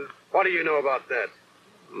collectors? What do you know about that?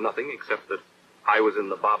 Nothing except that I was in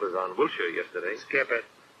the barbers on Wilshire yesterday. Skip it.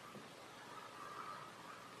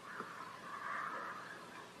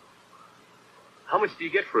 How much do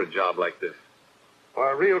you get for a job like this? For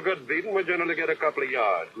a real good beating, we generally get a couple of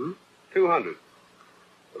yards. 200.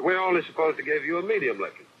 But we're only supposed to give you a medium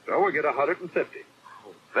licking, so we get 150.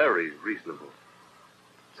 Oh, very reasonable.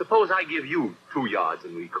 Suppose I give you 2 yards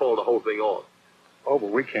and we call the whole thing off. Oh,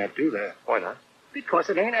 but we can't do that. Why not? Because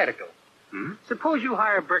it ain't ethical. Suppose you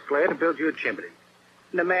hire a bricklayer to build you a chimney.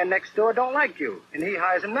 And the man next door don't like you, and he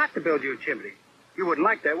hires him not to build you a chimney. You wouldn't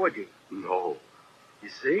like that, would you? No. You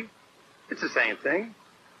see? It's the same thing.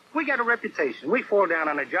 We got a reputation. We fall down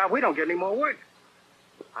on a job, we don't get any more work.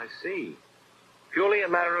 I see. Purely a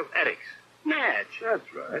matter of ethics. Natch.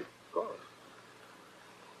 That's right. Of course.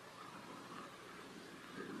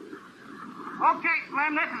 Okay,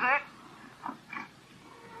 Slim, this is it.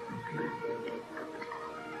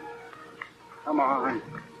 Come on.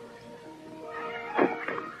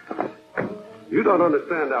 You don't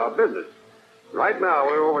understand our business. Right now,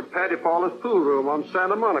 we're over at Patty Paula's pool room on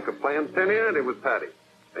Santa Monica playing penny ante with Patty.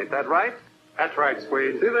 Ain't that right? That's right,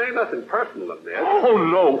 Swede. See, there ain't nothing personal in this. Oh,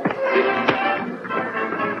 no.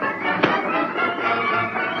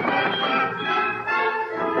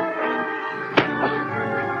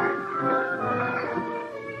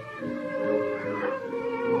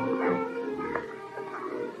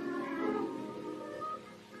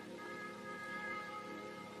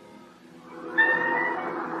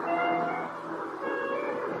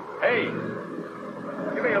 Hey,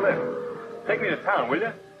 give me a lift. Take me to town, will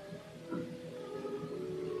you?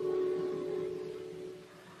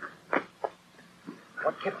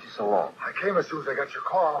 What kept you so long? I came as soon as I got your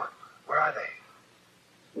call. Where are they?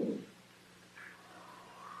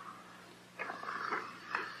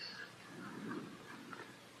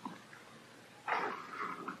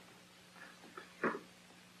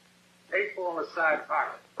 Eightful in the side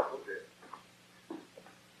pocket. Okay.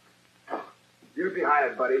 You'd be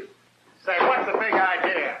hired, buddy. Say, what's the big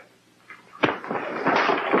idea?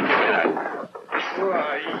 Who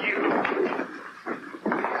are you?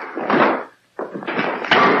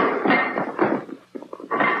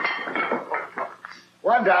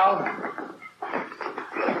 One down.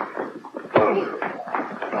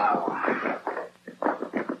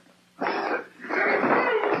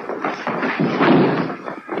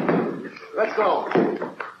 Let's go.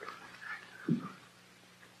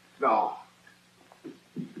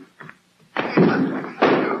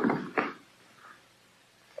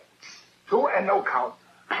 And no count.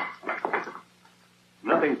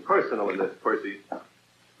 Nothing personal in this, Percy.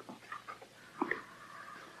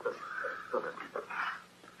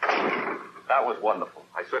 That was wonderful.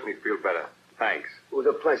 I certainly feel better. Thanks. It was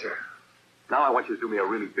a pleasure. Now I want you to do me a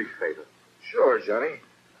really big favor. Sure, Johnny.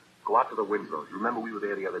 Go out to the Winslows. Remember we were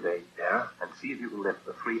there the other day? Yeah? And see if you can lift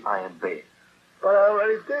the 3 iron bears. But I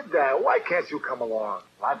already did that. Why can't you come along?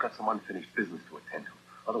 Well, I've got some unfinished business to attend to.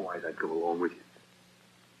 Otherwise, I'd go along with you.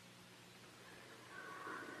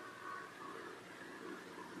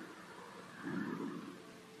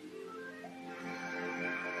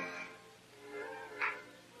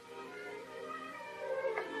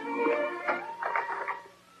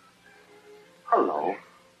 Hello.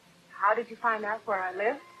 How did you find out where I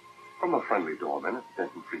live? From a friendly doorman at the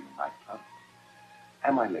Denton Freeman nightclub.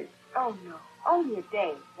 Am I late? Oh, no. Only a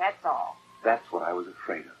day, that's all. That's what I was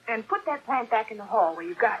afraid of. And put that plant back in the hall where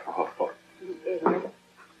you got it. Oh, You idiot.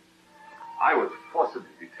 I was forcibly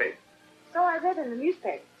detained. So I read in the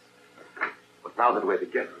newspapers. But now that we're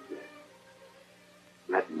together again,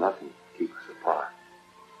 let nothing keep us apart.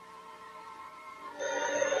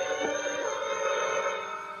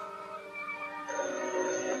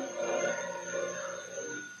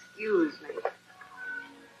 Excuse me.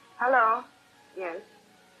 Hello? Yes.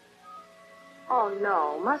 Oh,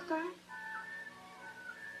 no. Must I?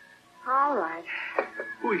 All right.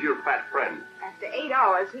 Who's your fat friend? After 8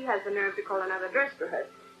 hours, he has the nerve to call another dress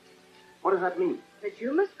rehearsal. What does that mean? That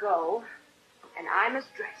you must go, and I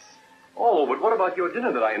must dress. Oh, but what about your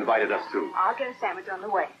dinner that I invited us to? I'll get a sandwich on the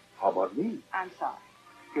way. How about me? I'm sorry.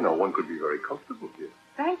 You know, one could be very comfortable here.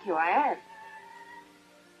 Thank you, I am.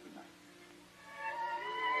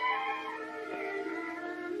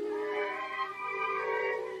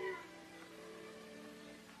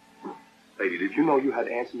 Lady, did you know you had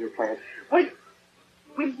ants in your plant? Wait.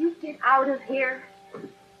 Will you get out of here?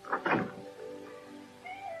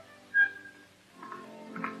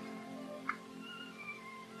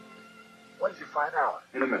 What did you find out?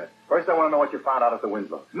 In a minute. First, I want to know what you found out at the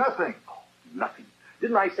Winslow. Nothing. Nothing.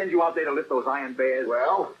 Didn't I send you out there to lift those iron bears?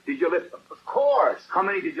 Well? Did you lift them? Of course. How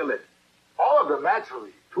many did you lift? All of them, naturally.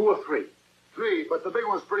 2 or 3? 3, but the big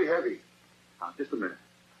one's pretty heavy. Now, just a minute.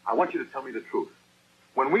 I want you to tell me the truth.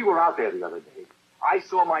 When we were out there the other day, I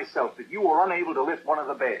saw myself that you were unable to lift one of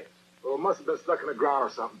the bears. Well, it must have been stuck in the ground or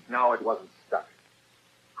something. No, it wasn't stuck.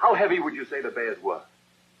 How heavy would you say the bears were?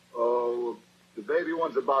 Oh, the baby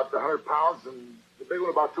one's about 100 pounds, and the big one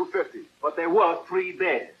about 250. But there were 3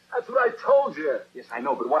 bears. That's what I told you. Yes, I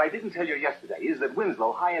know, but what I didn't tell you yesterday is that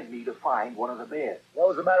Winslow hired me to find one of the bears. What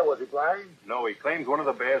was the matter? Was he blind? No, he claims one of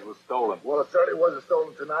the bears was stolen. Well, it certainly wasn't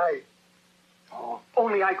stolen tonight. Oh,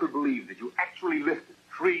 only I could believe that you actually lifted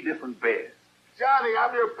 3 different bears. Johnny,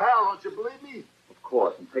 I'm your pal. Don't you believe me? Of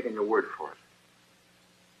course, I'm taking your word for it.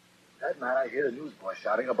 That night I hear the newsboy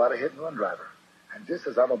shouting about a hit-and-run driver. And just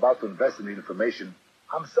as I'm about to investigate information,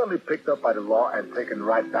 I'm suddenly picked up by the law and taken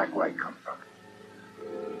right back where I come from.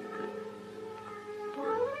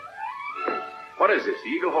 What is this, the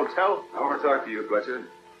Eagle Hotel? I want to talk to you, Fletcher.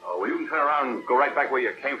 Oh, well, you can turn around and go right back where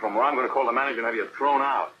you came from, or I'm going to call the manager and have you thrown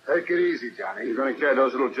out. Take it easy, Johnny. You're going to carry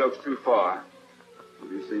those little jokes too far.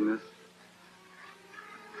 Have you seen this?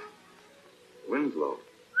 Winslow.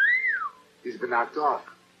 He's been knocked off.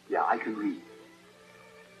 Yeah, I can read.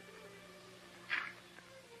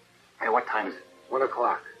 Hey, what time is it? 1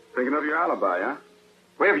 o'clock. Thinking of your alibi, huh?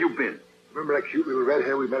 Where have you been? Remember that cute little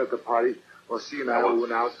redhead we met at the party? Well, she and I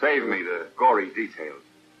went out. Save me the gory details.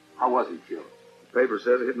 How was he killed? The paper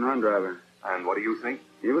says a hit-and-run driver. And what do you think?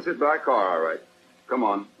 He was hit by a car, all right. Come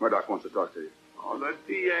on. Murdoch wants to talk to you. Oh, the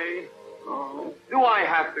DA. Oh, do I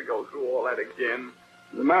have to go through all that again?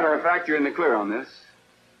 As a matter of fact, you're in the clear on this.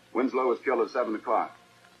 Winslow was killed at 7 o'clock.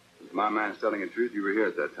 If my man's telling the truth, you were here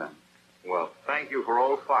at that time. Well, thank you for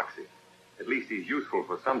old Foxy. At least he's useful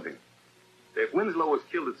for something. If Winslow was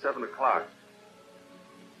killed at 7 o'clock,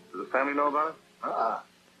 does the family know about it?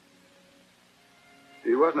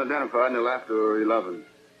 He wasn't identified until after 11.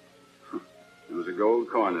 It was a gold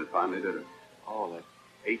coin that finally did it. Oh, that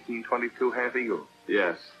 1822 half eagle.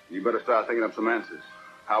 Yes. You better start thinking up some answers.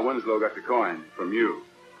 How Winslow got the coin from you.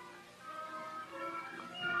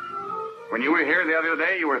 When you were here the other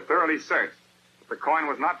day, you were thoroughly searched. But the coin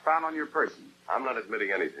was not found on your person. I'm not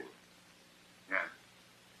admitting anything. Yeah.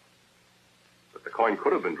 But the coin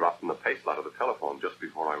could have been dropped from the pay slot of the telephone just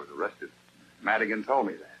before I was arrested. Madigan told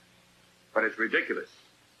me that. But it's ridiculous.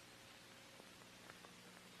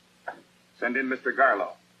 Send in Mr.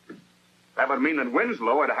 Garlow. That would mean that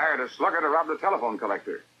Winslow had hired a slugger to rob the telephone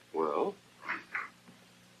collector. Well?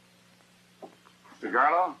 Mr.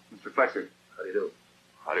 Garlow, Mr. Fletcher. How do you do?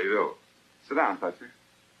 How do you do? Sit down, Fletcher.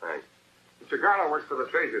 Thanks. Mr. Garner works for the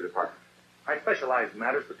Treasury Department. I specialize in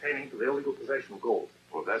matters pertaining to the illegal possession of gold.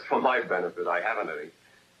 Well, that's for my benefit. I haven't any.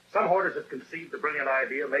 Some hoarders have conceived the brilliant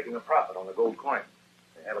idea of making a profit on the gold coin.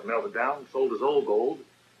 They have it melted down, sold as old gold,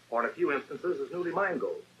 or in a few instances as newly mined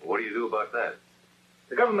gold. What do you do about that?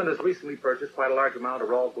 The government has recently purchased quite a large amount of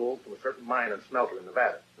raw gold from a certain mine and smelter in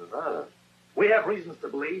Nevada. Nevada? We have reasons to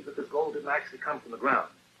believe that this gold didn't actually come from the ground,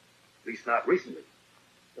 at least not recently,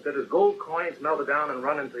 but that as gold coins melted down and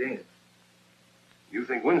run into ingots. You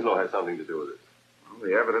think Winslow has something to do with it? Well,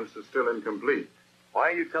 the evidence is still incomplete. Why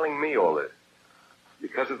are you telling me all this?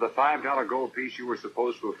 Because of the $5 gold piece you were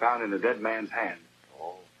supposed to have found in a dead man's hand.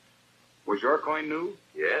 Oh. Was your coin new?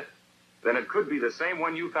 Yes? Then it could be the same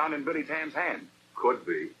one you found in Billy Tam's hand. Could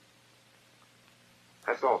be.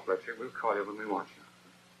 That's all, Fletcher. We'll call you when we want you.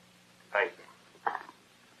 Thank you.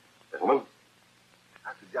 Gentlemen?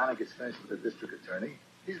 After Johnny gets finished with the district attorney,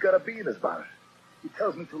 he's got a bee in his bonnet. He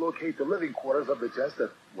tells me to locate the living quarters of the gents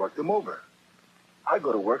that worked him over. I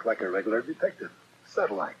go to work like a regular detective,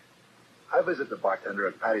 settle-like. I visit the bartender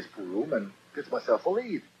at Patty's pool room and get myself a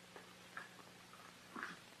lead.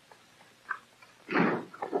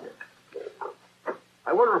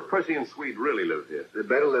 I wonder if Percy and Swede really live here. They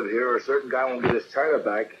better live here or a certain guy won't get his china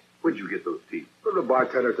back. Where'd you get those teeth? From the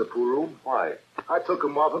bartender at the pool room. Why? I took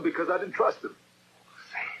them off him because I didn't trust him.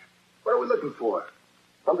 What are we looking for?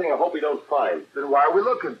 Something I hope we don't find. Then why are we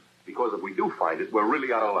looking? Because if we do find it, we're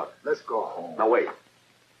really out of luck. Let's go home. Now, wait.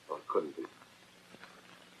 Oh, it couldn't be.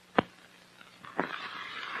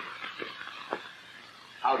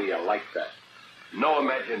 How do you like that? No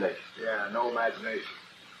imagination. Yeah, no imagination.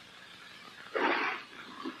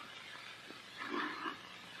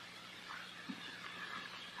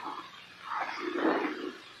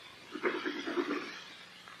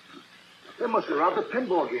 They must have robbed a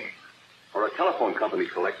pinball game. Or a telephone company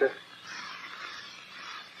collector.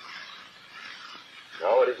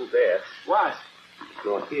 No, it isn't there. What?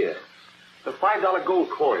 Nor here. The $5 gold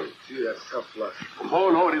coin. Gee, that's tough luck.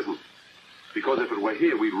 Oh, no, it isn't. Because if it were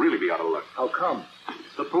here, we'd really be out of luck. How come?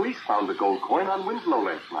 The police found the gold coin on Winslow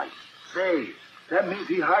last night. Say, that means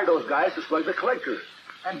he hired those guys to slug the collector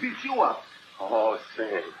and beat you up. Oh,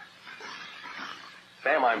 Sam.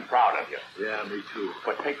 Sam, I'm proud of you. Yeah, me too.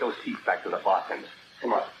 But take those teeth back to the bartender.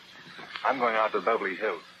 Come on. I'm going out to Beverly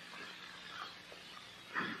Hills.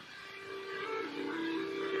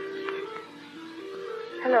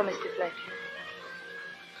 Hello, Mr. Fletcher.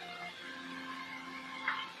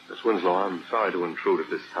 Miss Winslow, I'm sorry to intrude at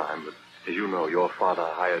this time, but as you know, your father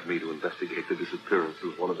hired me to investigate the disappearance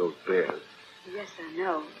of one of those bears. Yes, I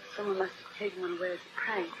know. Someone must have taken one away as a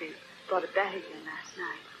prank. They brought it back again last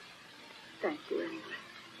night. Thank you, anyway.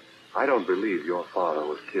 I don't believe your father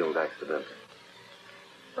was killed accidentally.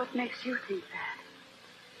 What makes you think that?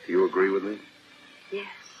 Do you agree with me? Yes.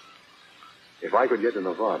 If I could get to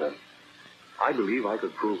Nevada, I believe I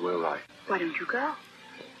could prove we're right. Why don't you go?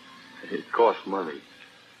 It costs money.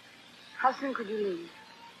 How soon could you leave?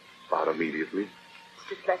 About immediately.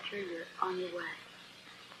 Mr. Fletcher, you're on your way.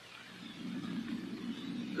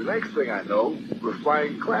 The next thing I know, we're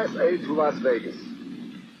flying Class A to Las Vegas.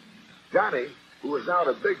 Johnny, who is now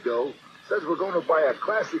the big dough, says we're going to buy a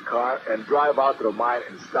classy car and drive out to the mine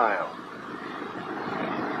in style.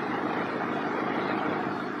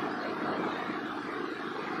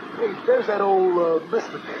 Hey, there's that old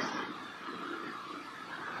biscuit case.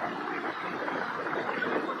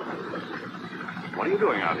 What are you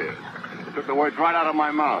doing out here? You took the words right out of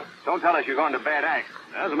my mouth. Don't tell us you're going to Bad Axe.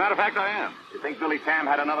 As a matter of fact, I am. You think Billy Tam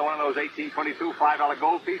had another one of those 1822 $5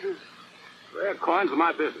 gold pieces? Their coins are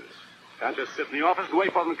my business. Can't just sit in the office and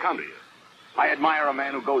wait for them to come to you. I admire a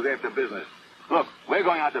man who goes after business. Look, we're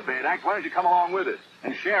going out to Bad Axe. Why don't you come along with us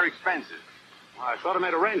and share expenses? Well, I sort of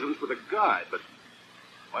made arrangements with a guide, but...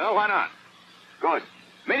 Well, why not? Good.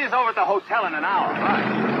 Meet us over at the hotel in an hour.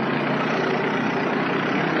 Right.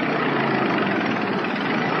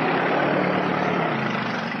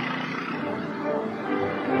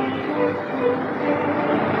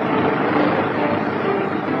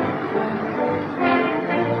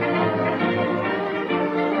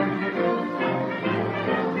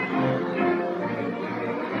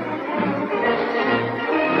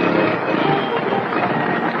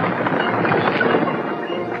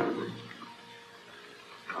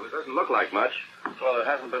 Like much. Well, it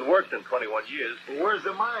hasn't been worked in 21 years. Well, where's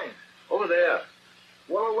the mine? Over there.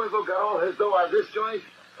 Waller Winslow got all his dough out of this joint?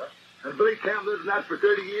 Huh? And Billy Tam lived in that for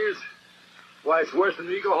 30 years? Why, it's worse than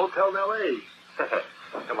the Eagle Hotel in L.A.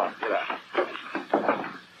 Come on, get out.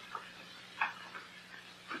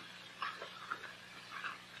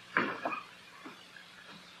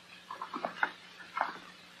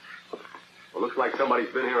 Well, looks like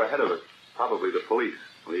somebody's been here ahead of us. Probably the police.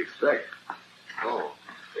 What do you expect? Oh,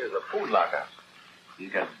 here's a food locker. You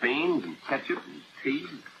got beans and ketchup and tea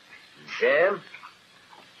and jam.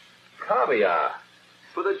 Caviar.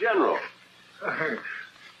 For the general.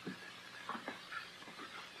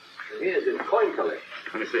 Here's his coin collection.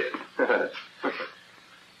 Let me see it.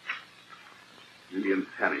 Indian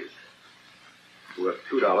pennies. Worth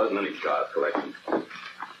 $2 in any Shah's collection.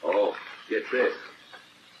 Oh, get this.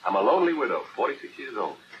 I'm a lonely widow, 46 years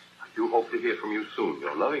old. I do hope to hear from you soon.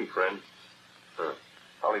 Your loving friend.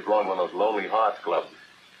 Probably belonged to one of those Lonely Hearts clubs.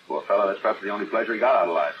 Poor fellow, that's perhaps the only pleasure he got out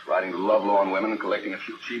of life. Riding to lovelorn women and collecting a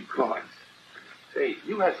few cheap coins. Say,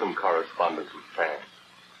 you had some correspondence with Sam.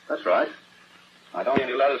 That's right. I don't get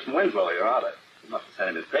any letters from Winslow here, are there? He must have sent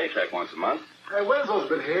him his paycheck once a month. Hey, Winslow's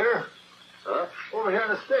been here. Huh? Over here in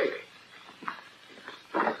the steak.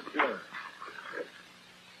 Sure.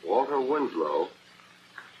 Walter Winslow.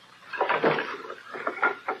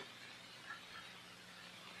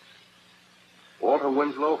 Walter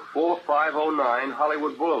Winslow, 4509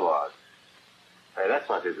 Hollywood Boulevard. Hey, that's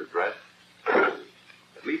not his address.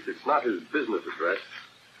 At least it's not his business address.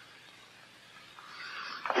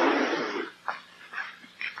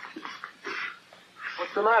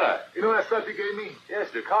 What's the matter? You know that stuff you gave me? Yes,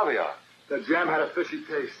 the caviar. The jam had a fishy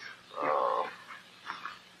taste. Oh.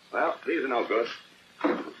 Well, these are no good.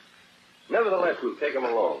 Nevertheless, we'll take him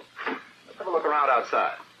along. Let's have a look around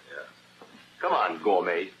outside. Yeah. Come on,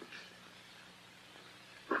 gourmet.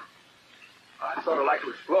 I'd sort of like to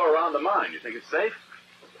explore around the mine. You think it's safe?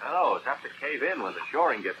 No, it's apt to cave in when the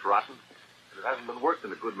shoring gets rotten. It hasn't been worked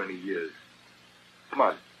in a good many years. Come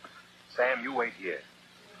on. Sam, you wait here.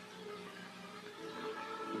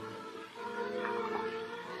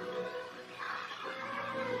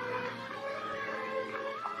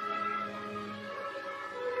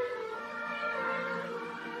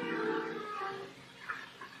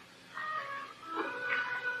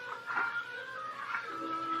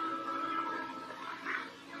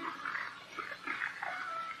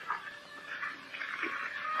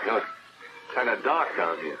 Kind of dark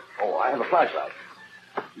down here. Oh, I have a flashlight.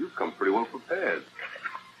 You've come pretty well prepared.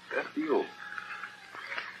 Best deal.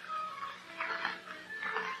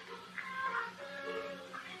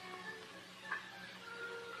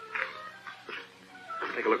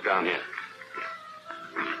 Take a look down here.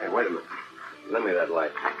 Hey, wait a minute. Lend me that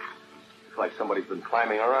light. Looks like somebody's been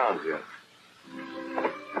climbing around here.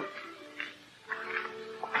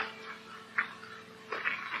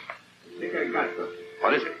 I think I got something.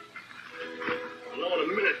 What is it? I'll know in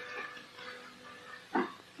a minute.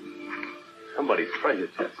 Somebody's treasure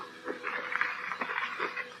chest.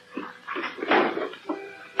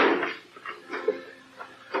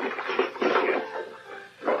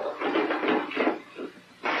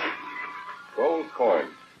 Gold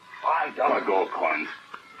coins. $5 gold coins.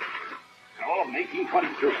 All of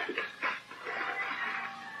 1822.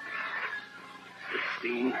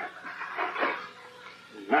 16.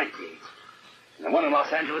 19. And the one in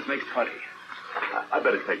Los Angeles makes 20. I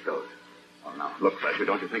better take those. Oh, now, look, Fletcher,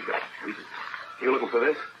 don't you think that... You looking for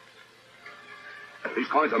this? These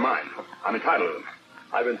coins are mine. I'm entitled to them.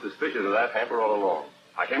 I've been suspicious of that hamper all along.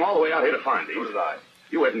 I came all the way out here to find these. So did I.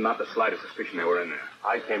 You had not the slightest suspicion they were in there.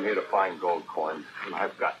 I came here to find gold coins, and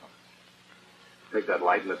I've got them. Take that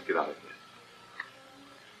light and let's get out of here.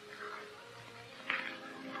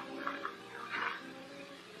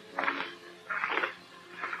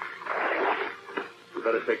 You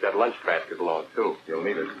better take that lunch basket along, too. You'll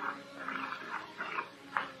need it.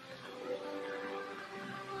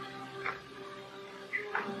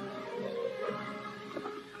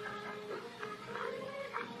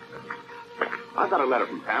 I got a letter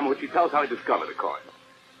from Pam, which she tells how he discovered the coin.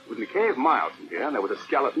 It was in a cave miles from here, and there was a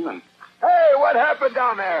skeleton, and... Hey, what happened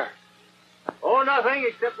down there? Oh, nothing,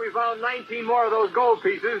 except we found 19 more of those gold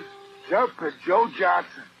pieces. Jumping Joe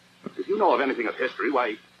Johnson. If you know of anything of history,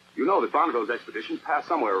 why, you know that Bonneville's expedition passed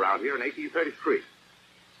somewhere around here in 1833.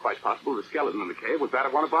 Quite possible the skeleton in the cave was that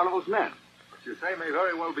of one of Bonneville's men. What you say may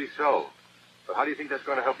very well be so. But how do you think that's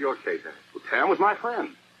going to help your case, then? Well, Tam was my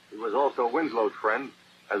friend. He was also Winslow's friend,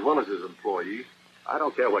 as well as his employee. I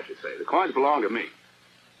don't care what you say. The coins belong to me.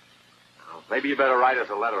 Well, maybe you better write us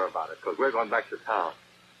a letter about it, because we're going back to town.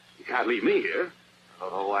 You can't leave me here. I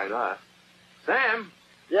don't know why not. Sam?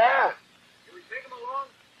 Yeah? Can we take him along?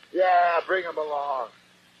 Yeah, bring him along.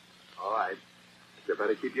 All right. You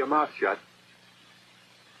better keep your mouth shut.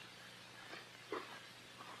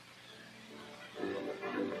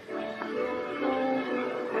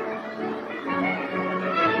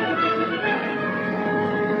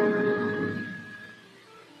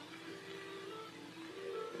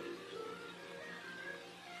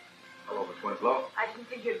 Miss Winslow. I didn't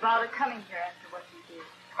think you'd bother coming here after what you did.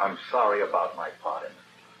 I'm sorry about my part in it.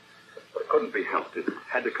 But it couldn't be helped. It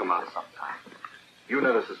had to come out sometime. You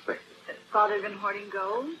never suspected. That Father had been hoarding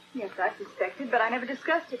gold? Yes, I suspected, but I never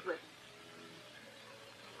discussed it with him.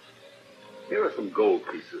 Here are some gold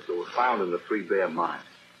pieces that were found in the Three Bear mine.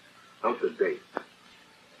 Note the date.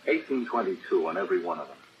 1822 on every one of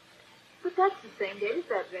them. But that's the same date as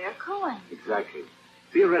that rare coin. Exactly.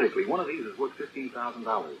 Theoretically, one of these is worth $15,000.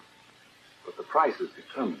 But the price is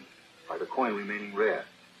determined by the coin remaining rare.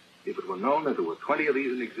 If it were known that there were 20 of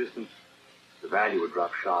these in existence, the value would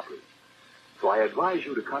drop sharply. So I advise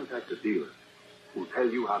you to contact a dealer who'll tell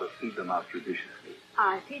you how to feed them out judiciously.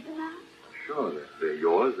 I feed them out? Sure, they're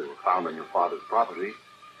yours. They were found on your father's property.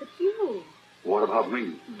 But you? What about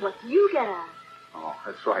me? What do you get out? Oh,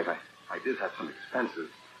 that's right. I did have some expenses.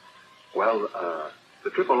 Well, the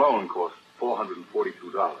trip alone cost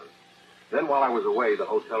 $442. Then while I was away, the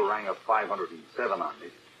hotel rang up $507 on me.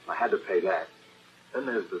 I had to pay that. Then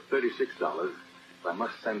there's the $36 I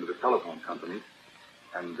must send to the telephone company.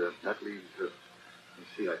 And that leaves, let me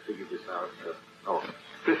see, I figured this out.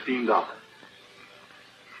 $15.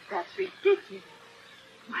 That's ridiculous.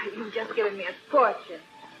 Why, you've just given me a fortune.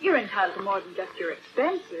 You're entitled to more than just your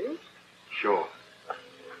expenses. Sure.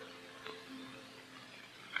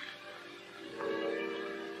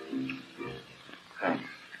 Thanks.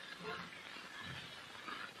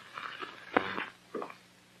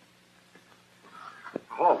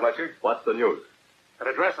 Hello, Fletcher. What's the news? That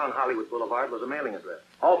address on Hollywood Boulevard was a mailing address.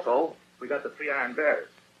 Also, we got the 3 iron bears.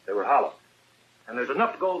 They were hollow. And there's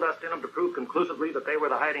enough gold dust in them to prove conclusively that they were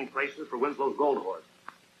the hiding places for Winslow's gold hoard.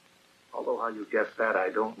 Although how you guessed that, I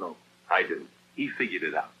don't know. I didn't. He figured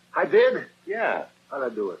it out. I did? Yeah. How'd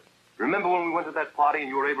I do it? Remember when we went to that party and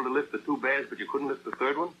you were able to lift the 2 bears, but you couldn't lift the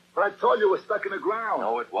third one? But I told you it was stuck in the ground.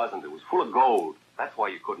 No, it wasn't. It was full of gold. That's why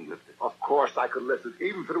you couldn't lift it. Of course I could lift it,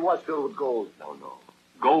 even if it was filled with gold. No.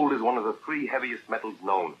 Gold is one of the 3 heaviest metals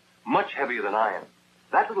known. Much heavier than iron.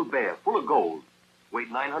 That little bear, full of gold,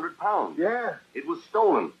 weighed 900 pounds. Yeah. It was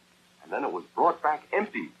stolen. And then it was brought back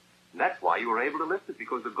empty. And that's why you were able to lift it,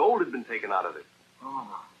 because the gold had been taken out of it.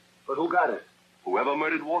 Oh. But who got it? Whoever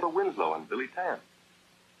murdered Walter Winslow and Billy Tan.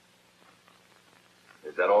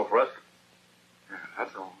 Is that all for us? Yeah,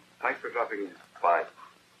 that's all. Thanks for dropping in. Fine.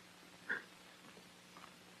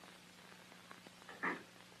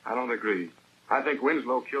 I don't agree. I think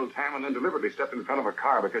Winslow killed Tam and then deliberately stepped in front of a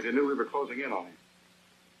car because he knew we were closing in on him.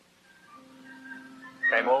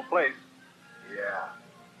 Same old place. Yeah.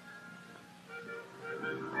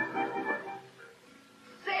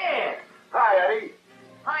 Sam! Hi, Eddie.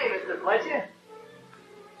 Hi, Mr. Fletcher.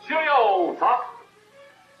 Cheerio, Top.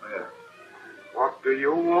 Oh, yeah. What do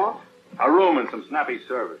you want? A room and some snappy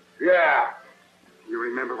service. Yeah. You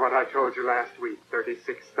remember what I told you last week,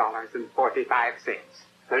 $36.45.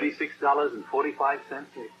 $36.45?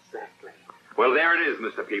 Exactly. Well, there it is,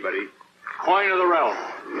 Mr. Peabody. Coin of the realm.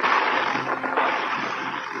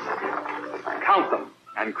 Count them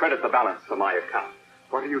and credit the balance to my account.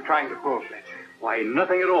 What are you trying to pull, Fletcher? Why,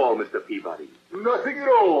 nothing at all, Mr. Peabody. Nothing at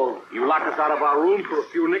all. You locked us out of our room for a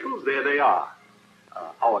few nickels. There they are.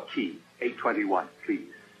 Our key, 821, please.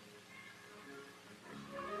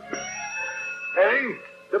 Eddie,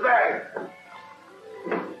 the bag.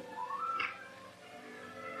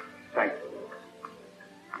 Thanks.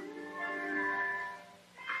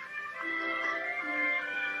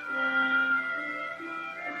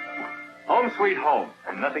 Home sweet home,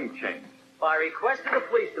 and nothing changed. By request of the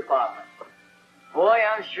police department. Boy,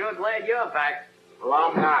 I'm sure glad you're back. Well,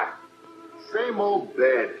 I'm not. Same old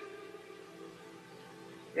bed.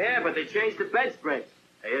 Yeah, but they changed the bedspreads.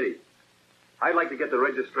 Hey, Eddie, I'd like to get the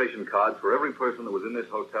registration cards for every person that was in this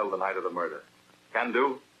hotel the night of the murder. Can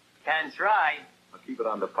do? Can try. I'll keep it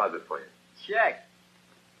on deposit for you. Check.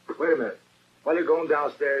 Wait a minute. While you're going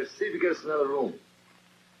downstairs, see if you get us another room.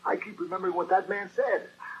 I keep remembering what that man said.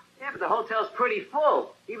 Yeah, but the hotel's pretty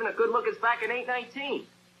full. Even a good look is back in 819.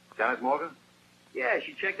 Janet Morgan? Yeah,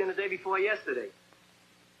 she checked in the day before yesterday.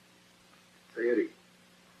 Say, Eddie,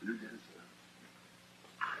 will you get us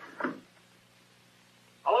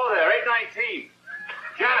Hello there, 819.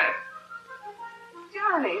 Janet!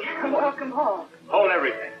 Johnny, welcome home. Hold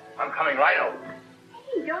everything. I'm coming right over.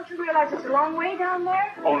 Hey, don't you realize it's a long way down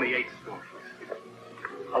there? Only 8 spoonfuls.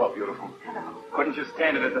 Hello, beautiful. Hello. Couldn't you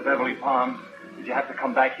stand it at the Beverly Palms? Did you have to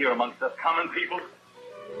come back here amongst us common people?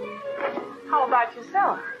 How about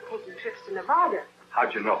yourself? Taking trips to Nevada.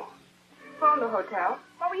 How'd you know? Phone the hotel.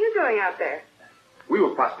 What were you doing out there? We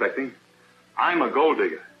were prospecting. I'm a gold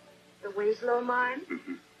digger. The Winslow mine?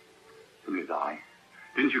 Mm-hmm. So did I.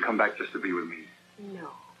 Didn't you come back just to be with me? No,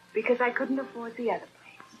 because I couldn't afford the other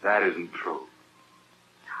place. That isn't true.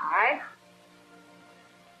 All right.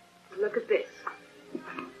 Look at this.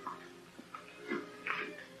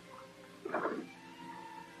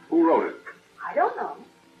 Who wrote it? I don't know.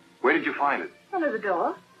 Where did you find it? Under the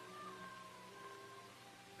door.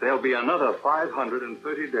 There'll be another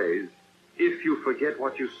 530 days if you forget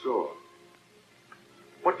what you saw.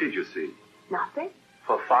 What did you see? Nothing.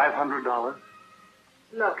 For $500?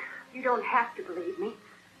 Look, you don't have to believe me.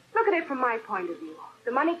 Look at it from my point of view.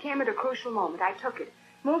 The money came at a crucial moment. I took it,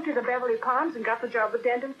 moved to the Beverly Palms, and got the job with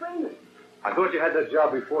Denton Freeman. I thought you had that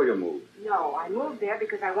job before you moved. No, I moved there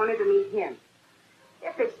because I wanted to meet him.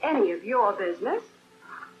 If it's any of your business.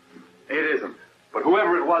 It isn't. But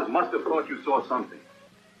whoever it was must have thought you saw something.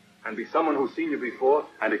 And be someone who's seen you before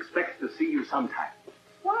and expects to see you sometime.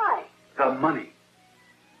 Why? The money.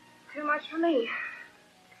 Too much for me.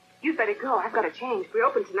 You better go. I've got to change. We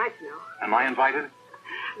open tonight, you know. Am I invited?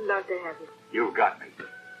 Love to have you. You've got me.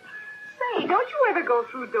 Say, don't you ever go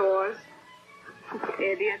through doors?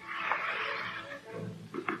 Idiot.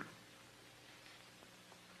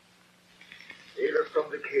 Taylor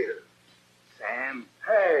from Decatur. Sam?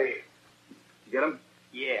 Hey. You get him?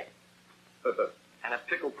 Yeah. And if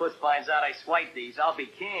Pickle Puss finds out I swipe these, I'll be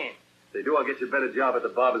canned. If they do, I'll get you a better job at the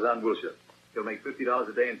Barber's on Wilshire. You'll make $50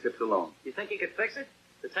 a day in tips alone. You think you could fix it?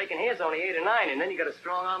 The taking here's only 8 or 9, and then you got to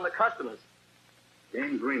strong arm the customers.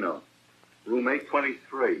 James Reno, room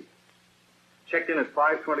 823. Checked in at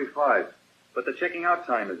 5:25, but the checking out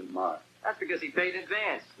time isn't marked. That's because he paid in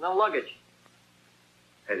advance. No luggage.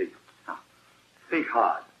 Eddie, now, think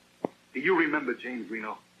hard. Do you remember James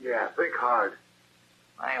Reno? Yeah, think hard.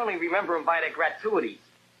 I only remember him by the gratuities.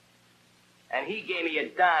 And he gave me a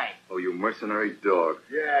dime. Oh, you mercenary dog.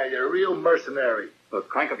 Yeah, you're a real mercenary. Look,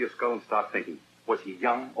 crank up your skull and start thinking. Was he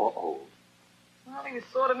young or old? Well, he was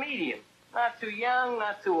sort of medium. Not too young,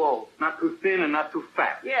 not too old. Not too thin and not too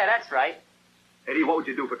fat. Yeah, that's right. Eddie, what would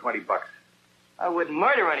you do for $20? I wouldn't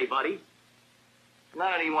murder anybody.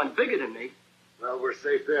 Not anyone bigger than me. Well, we're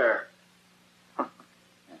safe there.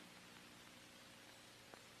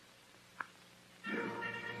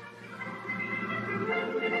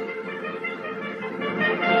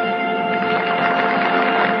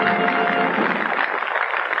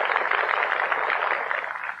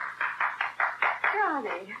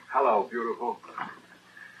 Johnny, Hello, beautiful.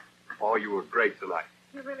 Oh, you were great tonight.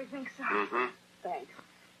 you really think so? Mm-hmm. Thanks.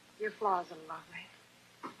 Your flaws are lovely.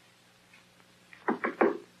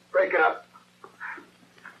 Break it up.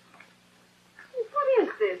 What is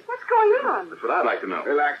this? What's going on? That's what I'd like to know.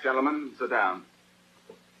 Relax, gentlemen. Sit down.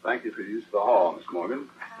 Thank you for the use of the hall, Miss Morgan.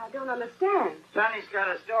 I don't understand. Johnny's got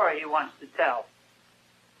a story he wants to tell.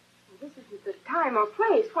 This isn't the time or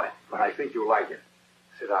place. What? But I think you'll like it.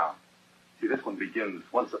 Sit down. See, this one begins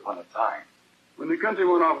once upon a time. When the country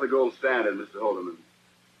went off the gold standard, Mr. Holderman,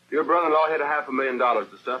 your brother-in-law had $500,000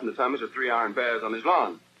 to stuff in the tummies of 3 iron bears on his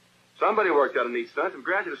lawn. Somebody worked out a neat stunt of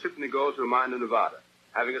gradually shifting the gold to a mine in Nevada,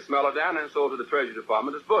 having it smelted down and sold to the Treasury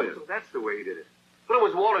Department as bullion. So that's the way he did it. But it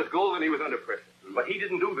was Walter's gold and he was under pressure. But he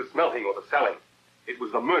didn't do the smelting or the selling. It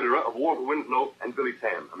was the murderer of Walter Winslow and Billy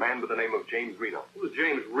Tam, a man by the name of James Reno. Who was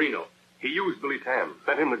James Reno? He used Billy Tam,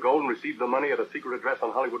 sent him the gold, and received the money at a secret address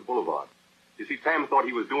on Hollywood Boulevard. You see, Tam thought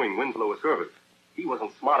he was doing Winslow a service. He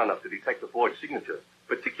wasn't smart enough to detect the forged signature,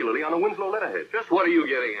 particularly on a Winslow letterhead. Just what are you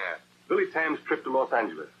getting at? Billy Tam's trip to Los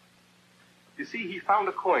Angeles. You see, he found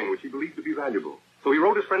a coin which he believed to be valuable. So he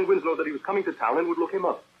wrote his friend Winslow that he was coming to town and would look him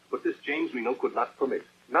up. But this James Reno could not permit.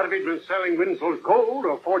 Not if he'd been selling Winslow's gold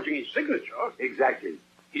or forging his signature. Exactly.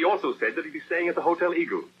 He also said that he'd be staying at the Hotel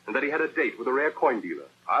Eagle and that he had a date with a rare coin dealer.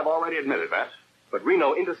 I've already admitted that. But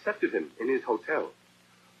Reno intercepted him in his hotel,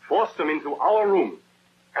 forced him into our room,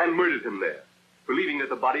 and murdered him there, believing that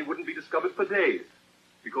the body wouldn't be discovered for days,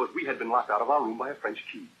 because we had been locked out of our room by a French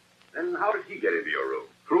key. Then how did he get into your room?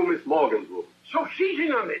 Through Miss Morgan's room. So she's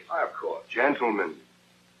in on this. Why, of course. Gentlemen,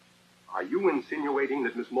 are you insinuating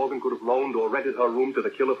that Miss Morgan could have loaned or rented her room to the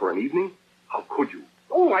killer for an evening? How could you?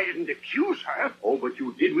 Oh, I didn't accuse her. Oh, but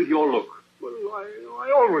you did with your look. Well,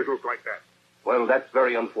 I always look like that. Well, that's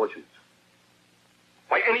very unfortunate.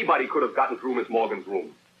 Why, anybody could have gotten through Miss Morgan's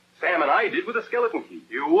room. Sam and I did with a skeleton key.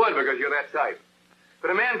 You would, because you're that type.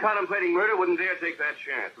 But a man contemplating murder wouldn't dare take that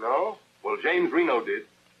chance. No? Well, James Reno did.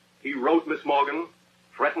 He wrote Miss Morgan,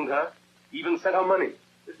 threatened her, even sent her money.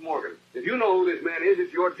 Miss Morgan, if you know who this man is,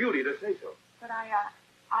 it's your duty to say so. But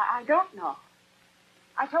I don't know.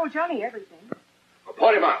 I told Johnny everything. Well,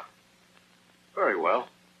 point him out. Very well.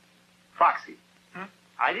 Foxy.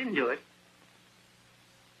 I didn't do it.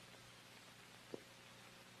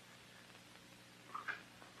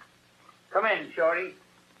 Come in, Shorty.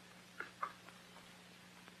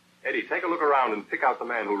 Eddie, take a look around and pick out the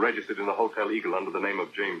man who registered in the Hotel Eagle under the name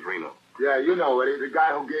of James Reno. Yeah, you know, Eddie, the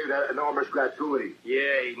guy who gave that enormous gratuity.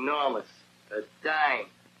 Yeah, enormous. A dime.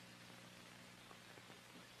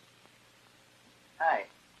 Hi.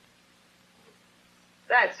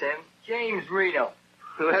 That's him, James Reno.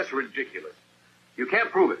 That's ridiculous. You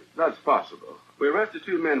can't prove it. That's possible. We arrested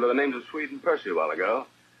 2 men by the names of Sweet and Percy a while ago.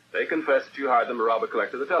 They confessed that you hired them to rob a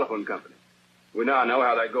collector of the telephone company. We now know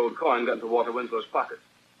how that gold coin got into Walter Winslow's pocket.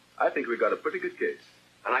 I think we got a pretty good case.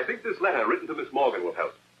 And I think this letter written to Miss Morgan will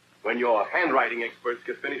help. When your handwriting experts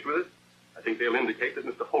get finished with it, I think they'll indicate that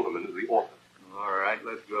Mr. Holderman is the author. All right,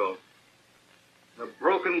 let's go. The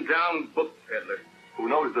broken-down book peddler. Who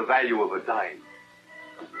knows the value of a dime.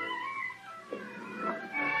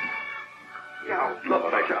 Yeah,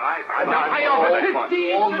 look, I over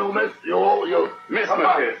 50. Oh, no, miss. You. Miss Come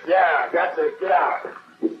on. Miss. Yeah, that's it. Get out.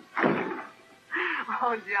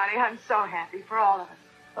 Oh, Johnny, I'm so happy for all of us.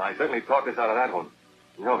 I certainly talked us out of that one.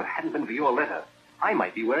 You know, if it hadn't been for your letter, I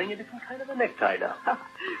might be wearing a different kind of a necktie now.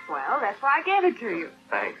 Well, that's why I gave it to you.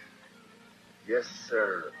 Thanks. Yes,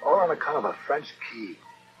 sir. All on account of a French key.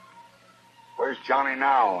 Where's Johnny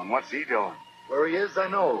now, and what's he doing? Where he is, I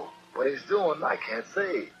know. What he's doing, I can't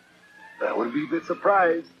say. That would be a bit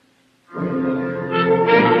surprised.